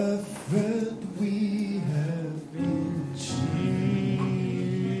a friend we have in Jesus.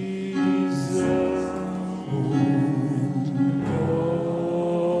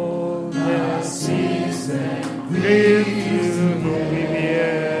 Oh, the season live you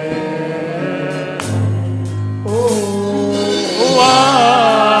here. Oh, what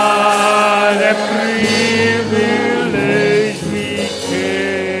a privilege we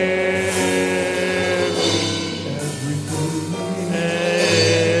carry.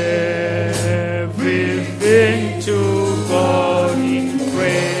 Everything to God in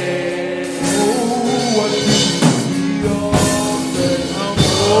prayer. What peace we offer.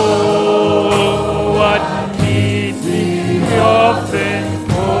 Oh, what need we often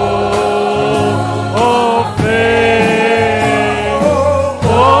faith.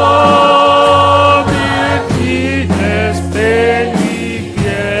 Oh, with witness then we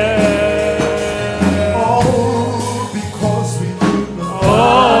get. All because we do not.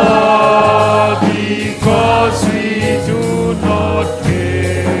 All because we do not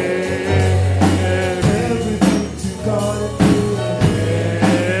care. Everything to God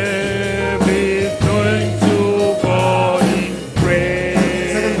Everything to God in Second prayer.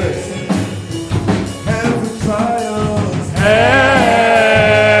 verse. Every trials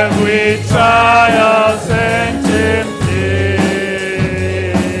Every trials and temptation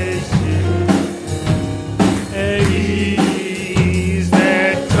is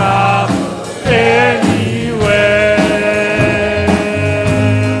that trouble anywhere.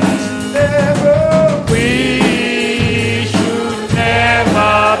 never We should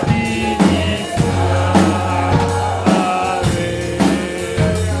never be discouraged.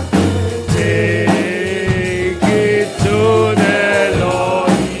 Take it to the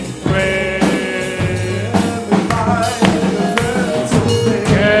Lord in prayer.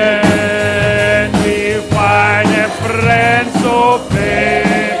 Can we find a friend so faithful?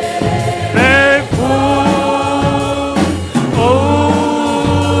 Oh,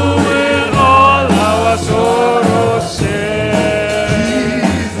 will all our sorrows share?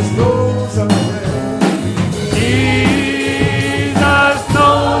 Jesus knows our way. Jesus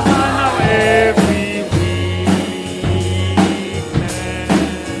knows our every weakness.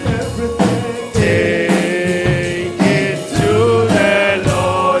 Everything Take it to the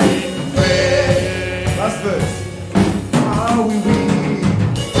Lord in prayer. last verse. Are we weak?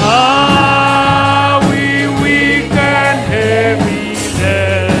 Are we weak and heavy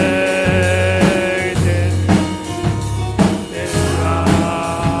laden?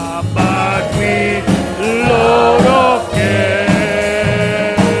 But with load of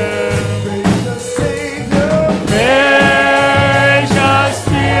care. Gracious Savior, Precious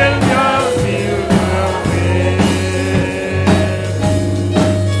Savior, feel the way.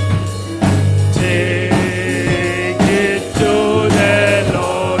 Take it to the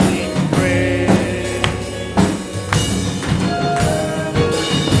Lord in prayer.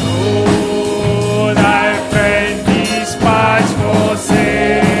 Oh, thy friend despise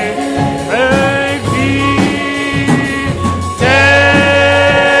forsake thee.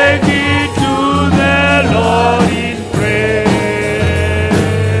 Take it to the Lord in prayer.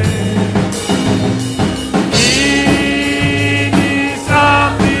 In his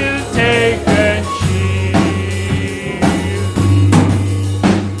arm will take and shield thee.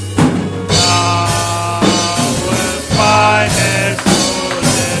 Thou wilt find a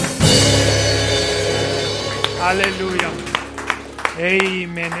solace there. Hallelujah.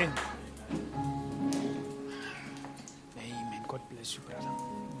 Amen. Amen. God bless you, brother.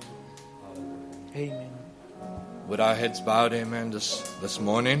 Amen. With our heads bowed, amen, this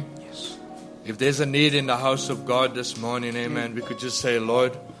morning. Yes. If there's a need in the house of God this morning, amen, we could just say,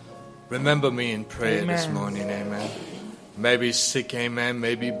 Lord, remember me in prayer this Amen. morning, amen. Maybe sick, amen,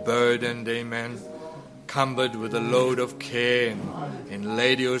 maybe burdened, amen, cumbered with a load of care in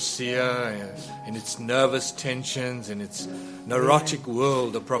Laodicea, in its nervous tensions, in its neurotic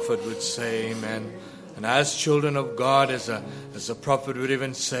world, the prophet would say, amen. And as children of God, as a prophet would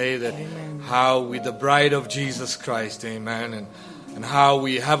even say that how we, the bride of Jesus Christ, amen, and how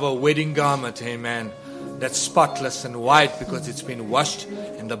we have a wedding garment, amen, that's spotless and white because it's been washed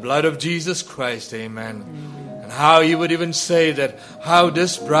in the blood of Jesus Christ, amen. And how he would even say that how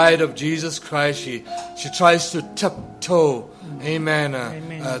this bride of Jesus Christ, she tries to tiptoe, amen,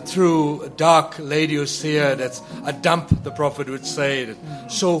 through dark Laodicea, that's a dump, the prophet would say,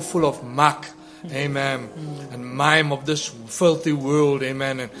 that so full of muck, amen, and mime of this filthy world,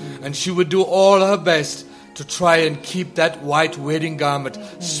 amen. And she would do all her best to try and keep that white wedding garment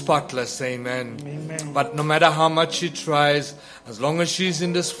spotless, amen. Amen. But no matter how much she tries, as long as she's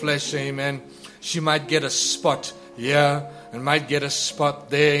in this flesh, amen, she might get a spot here and might get a spot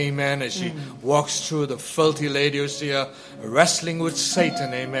there, amen, as she walks through the filthy Laodicea, wrestling with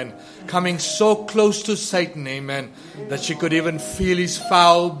Satan, amen, coming so close to Satan, amen, that she could even feel his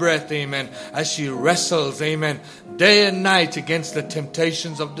foul breath, amen, as she wrestles, amen, day and night against the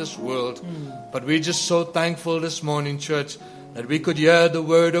temptations of this world. But we're just so thankful this morning, church, that we could hear the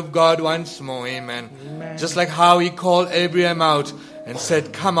word of God once more, amen. Just like how he called Abraham out and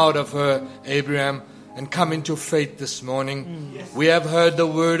said, come out of her, Abraham, and come into faith this morning. We have heard the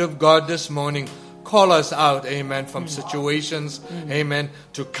word of God this morning. Call us out, amen, from situations, amen,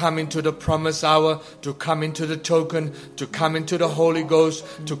 to come into the promise hour, to come into the token, to come into the Holy Ghost,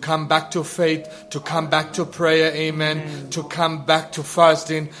 to come back to faith, to come back to prayer, amen, to come back to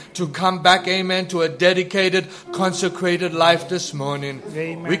fasting, to come back, amen, to a dedicated, consecrated life this morning.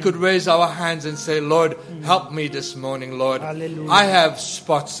 Amen. We could raise our hands and say, Lord, help me this morning, Lord. Hallelujah. I have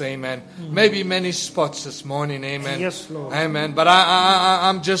spots, amen. Maybe many spots this morning, amen. Yes, Lord. Amen. But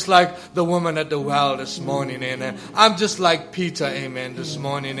I'm just like the woman at the well this morning, amen. I'm just like Peter, amen, this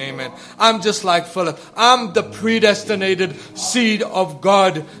morning, amen. I'm just like Philip. I'm the predestinated seed of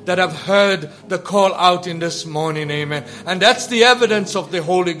God that have heard the call out in this morning, amen. And that's the evidence of the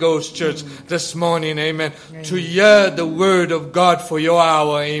Holy Ghost, church, this morning, amen. To hear the word of God for your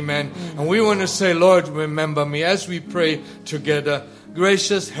hour, amen. And we want to say, Lord, remember me as we pray together.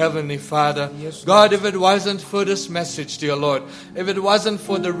 Gracious Heavenly Father, Yes, God, if it wasn't for this message, dear Lord, if it wasn't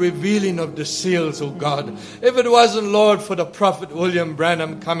for the revealing of the seals, oh God, if it wasn't, Lord, for the Prophet William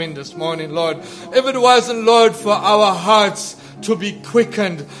Branham coming this morning, Lord, if it wasn't, Lord, for our hearts to be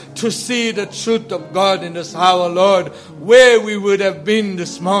quickened, to see the truth of God in this hour, Lord, where we would have been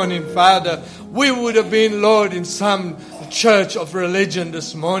this morning, Father. We would have been, Lord, in some church of religion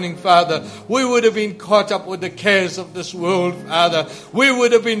this morning, Father. We would have been caught up with the cares of this world, Father. We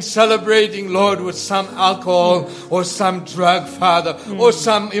would have been celebrating, Lord, with some alcohol or some drug, Father, or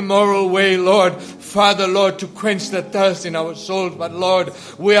some immoral way, Lord. Father, Lord, to quench the thirst in our souls. But, Lord,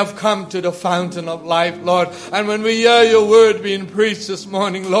 we have come to the fountain of life, Lord. And when we hear your word being preached this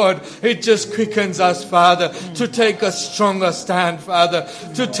morning, Lord, it just quickens us, Father, to take a stronger stand, Father,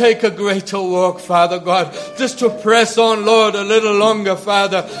 to take a greater walk, Father God, just to press on, Lord, a little longer,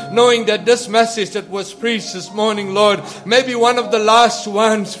 Father, knowing that this message that was preached this morning, Lord, may be one of the last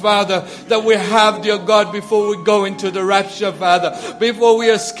ones, Father, that we have, dear God, before we go into the rapture, Father, before we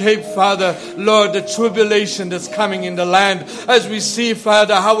escape, Father, Lord, the tribulation that's coming in the land, as we see,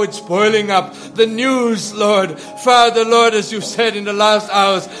 Father, how it's boiling up, the news, Lord, Father, Lord, as you said in the last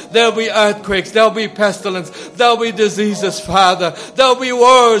hours, there'll be earthquakes, there'll be pestilence, there'll be diseases, Father, there'll be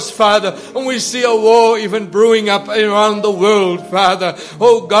wars, Father, and we see a war even brewing up around the world, Father.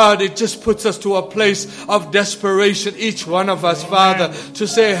 Oh God, it just puts us to a place of desperation, each one of us, Father, to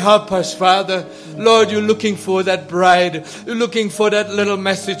say, help us, Father. Lord, you're looking for that bride. You're looking for that little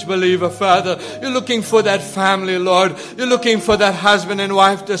message believer, Father. You're looking for that family, Lord. You're looking for that husband and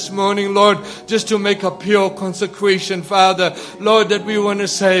wife this morning, Lord, just to make a pure consecration, Father. Lord, that we want to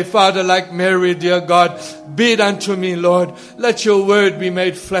say, Father, like Mary, dear God, be it unto me, Lord. Let your word be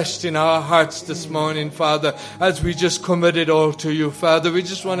made flesh in our hearts this morning, Father, as we just commit it all to you, Father. We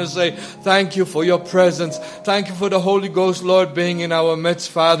just want to say thank you for your presence. Thank you for the Holy Ghost, Lord, being in our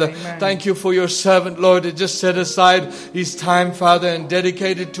midst, Father. Amen. Thank you for your servant, Lord, that just set aside his time, Father, and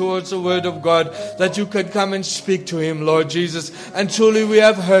dedicated towards the word of God, that you could come and speak to him, Lord Jesus. And truly we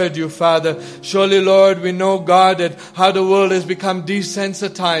have heard you, Father. Surely, Lord, we know, God, that how the world has become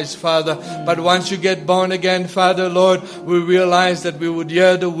desensitized, Father. But once you get born again, Father, Lord, we realize that we would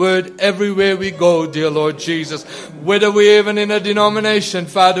hear the word everywhere we go, dear Lord Jesus. Whether we're even in a denomination,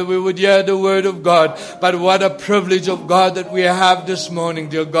 Father, we would hear the word of God. But what a privilege of God that we have this morning,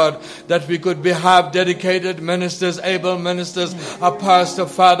 dear God, that we could have dedicated ministers, able ministers, a pastor,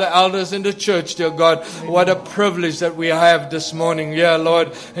 Father, elders in the church, dear God. What a privilege that we have this morning, yeah,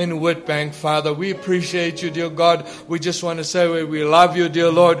 Lord, in Whitbank, Father. We appreciate you, dear God. We just want to say we love you, dear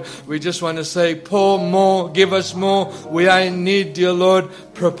Lord. We just want to say, pour more, give us more. We are in need, dear Lord.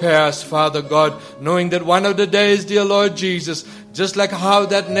 Prepare us, Father God, knowing that one of the days, dear Lord Jesus, just like how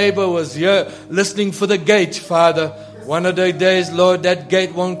that neighbor was here listening for the gate, Father, One of the days, Lord, that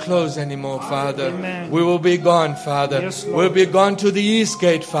gate won't close anymore, Father. Amen. We will be gone, Father. Yes, Lord. We'll be gone to the east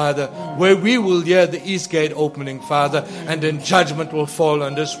gate, Father, where we will hear the east gate opening, Father, and then judgment will fall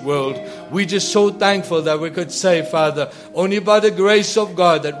on this world. We're just so thankful that we could say, Father, only by the grace of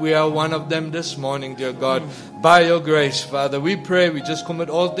God that we are one of them this morning, dear God. By your grace, Father, we pray, we just commit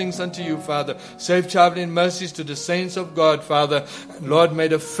all things unto you, Father. Safe traveling mercies to the saints of God, Father. Lord, may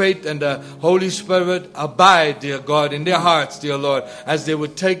the faith and the Holy Spirit abide, dear God, in their hearts, dear Lord, as they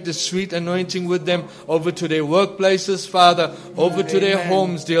would take the sweet anointing with them over to their workplaces, Father, over to their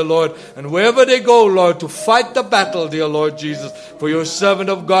homes, dear Lord, and wherever they go, Lord, to fight the battle, dear Lord Jesus. For your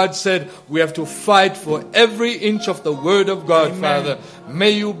servant of God said, we have to fight for every inch of the word of God, Father.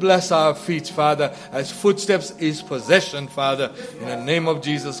 May you bless our feet, Father, as footsteps is possession, Father. In the name of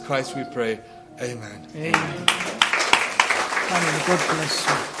Jesus Christ we pray. Amen. Amen. Hallelujah. God bless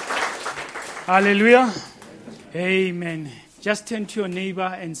you. Hallelujah. Amen. Just turn to your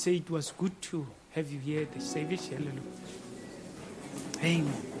neighbor and say, it was good to have you here at the service. Hallelujah.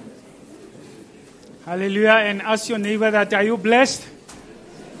 Amen. Hallelujah. And ask your neighbor that, are you blessed?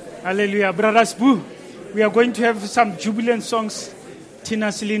 Hallelujah. Brothers Boo, we are going to have some jubilant songs. Tina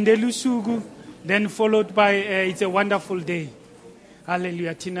Silindelu Sugu, then followed by It's a Wonderful Day.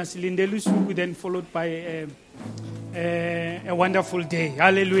 Hallelujah. Tina Silindelu Sugu, then followed by A Wonderful Day.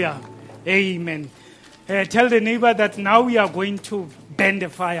 Hallelujah. Amen. Tell the neighbor that now we are going to bend the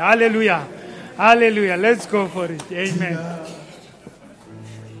fire. Hallelujah. Hallelujah. Let's go for it. Amen.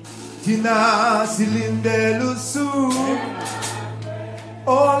 Tina silindelu su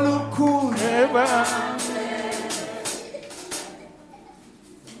olukhulu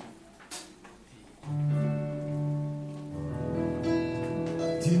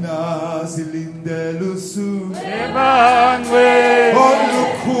Tina silindelu su Ebangwe,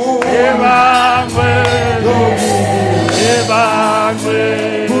 olukhulu Ebangwe, Ebangwe,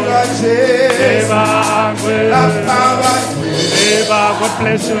 kukaje Ebangwe, laphabantu Eba, God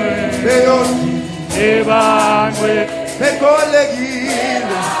bless you. beyoki Ebangwe, bekolekile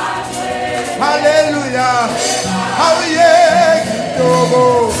haleluya awuyeki ntobo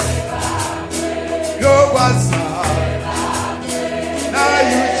yokwaza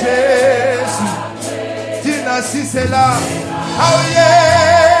nayu Jesu thina sisela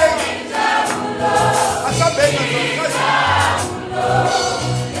awuyeki asabeka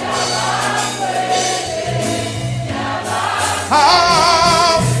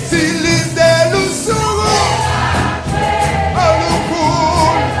silindele usuku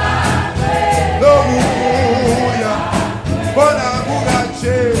olukhulu lokubuya bona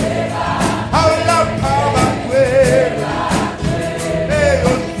kukaje awulapha bakwenu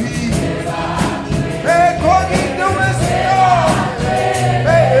eyodila ekhona into wesiyona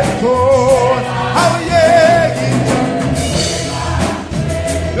ekhona awuyeki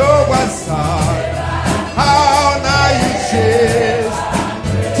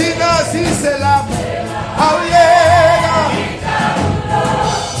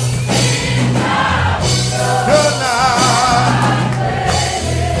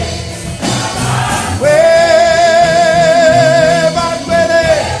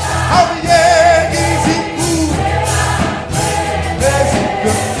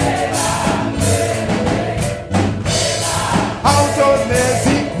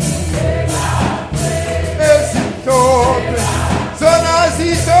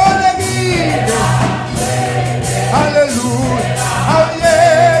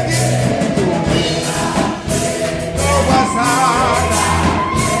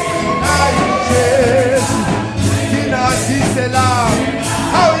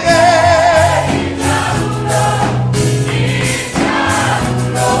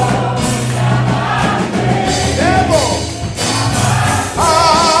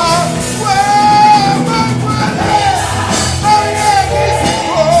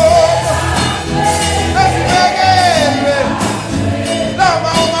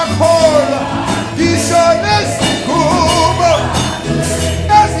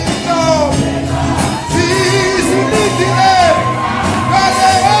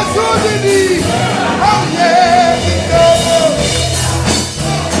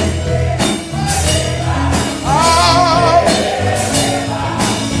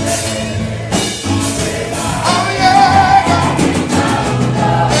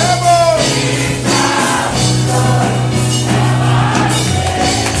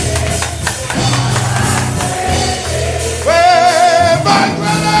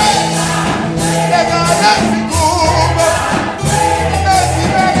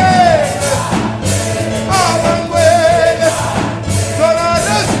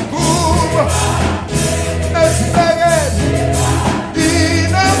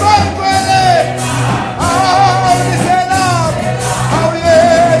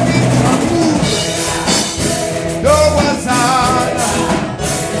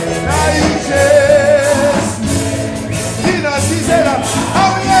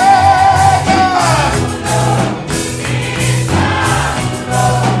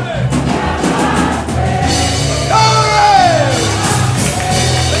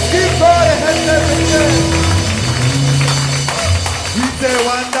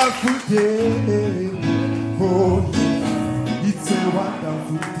wonderful day. Oh, it's a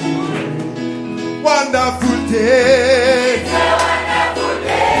wonderful day. Wonderful day. It's a wonderful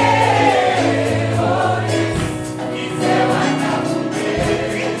day. Oh, yes. It's a wonderful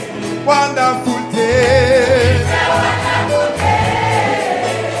day. Wonderful day.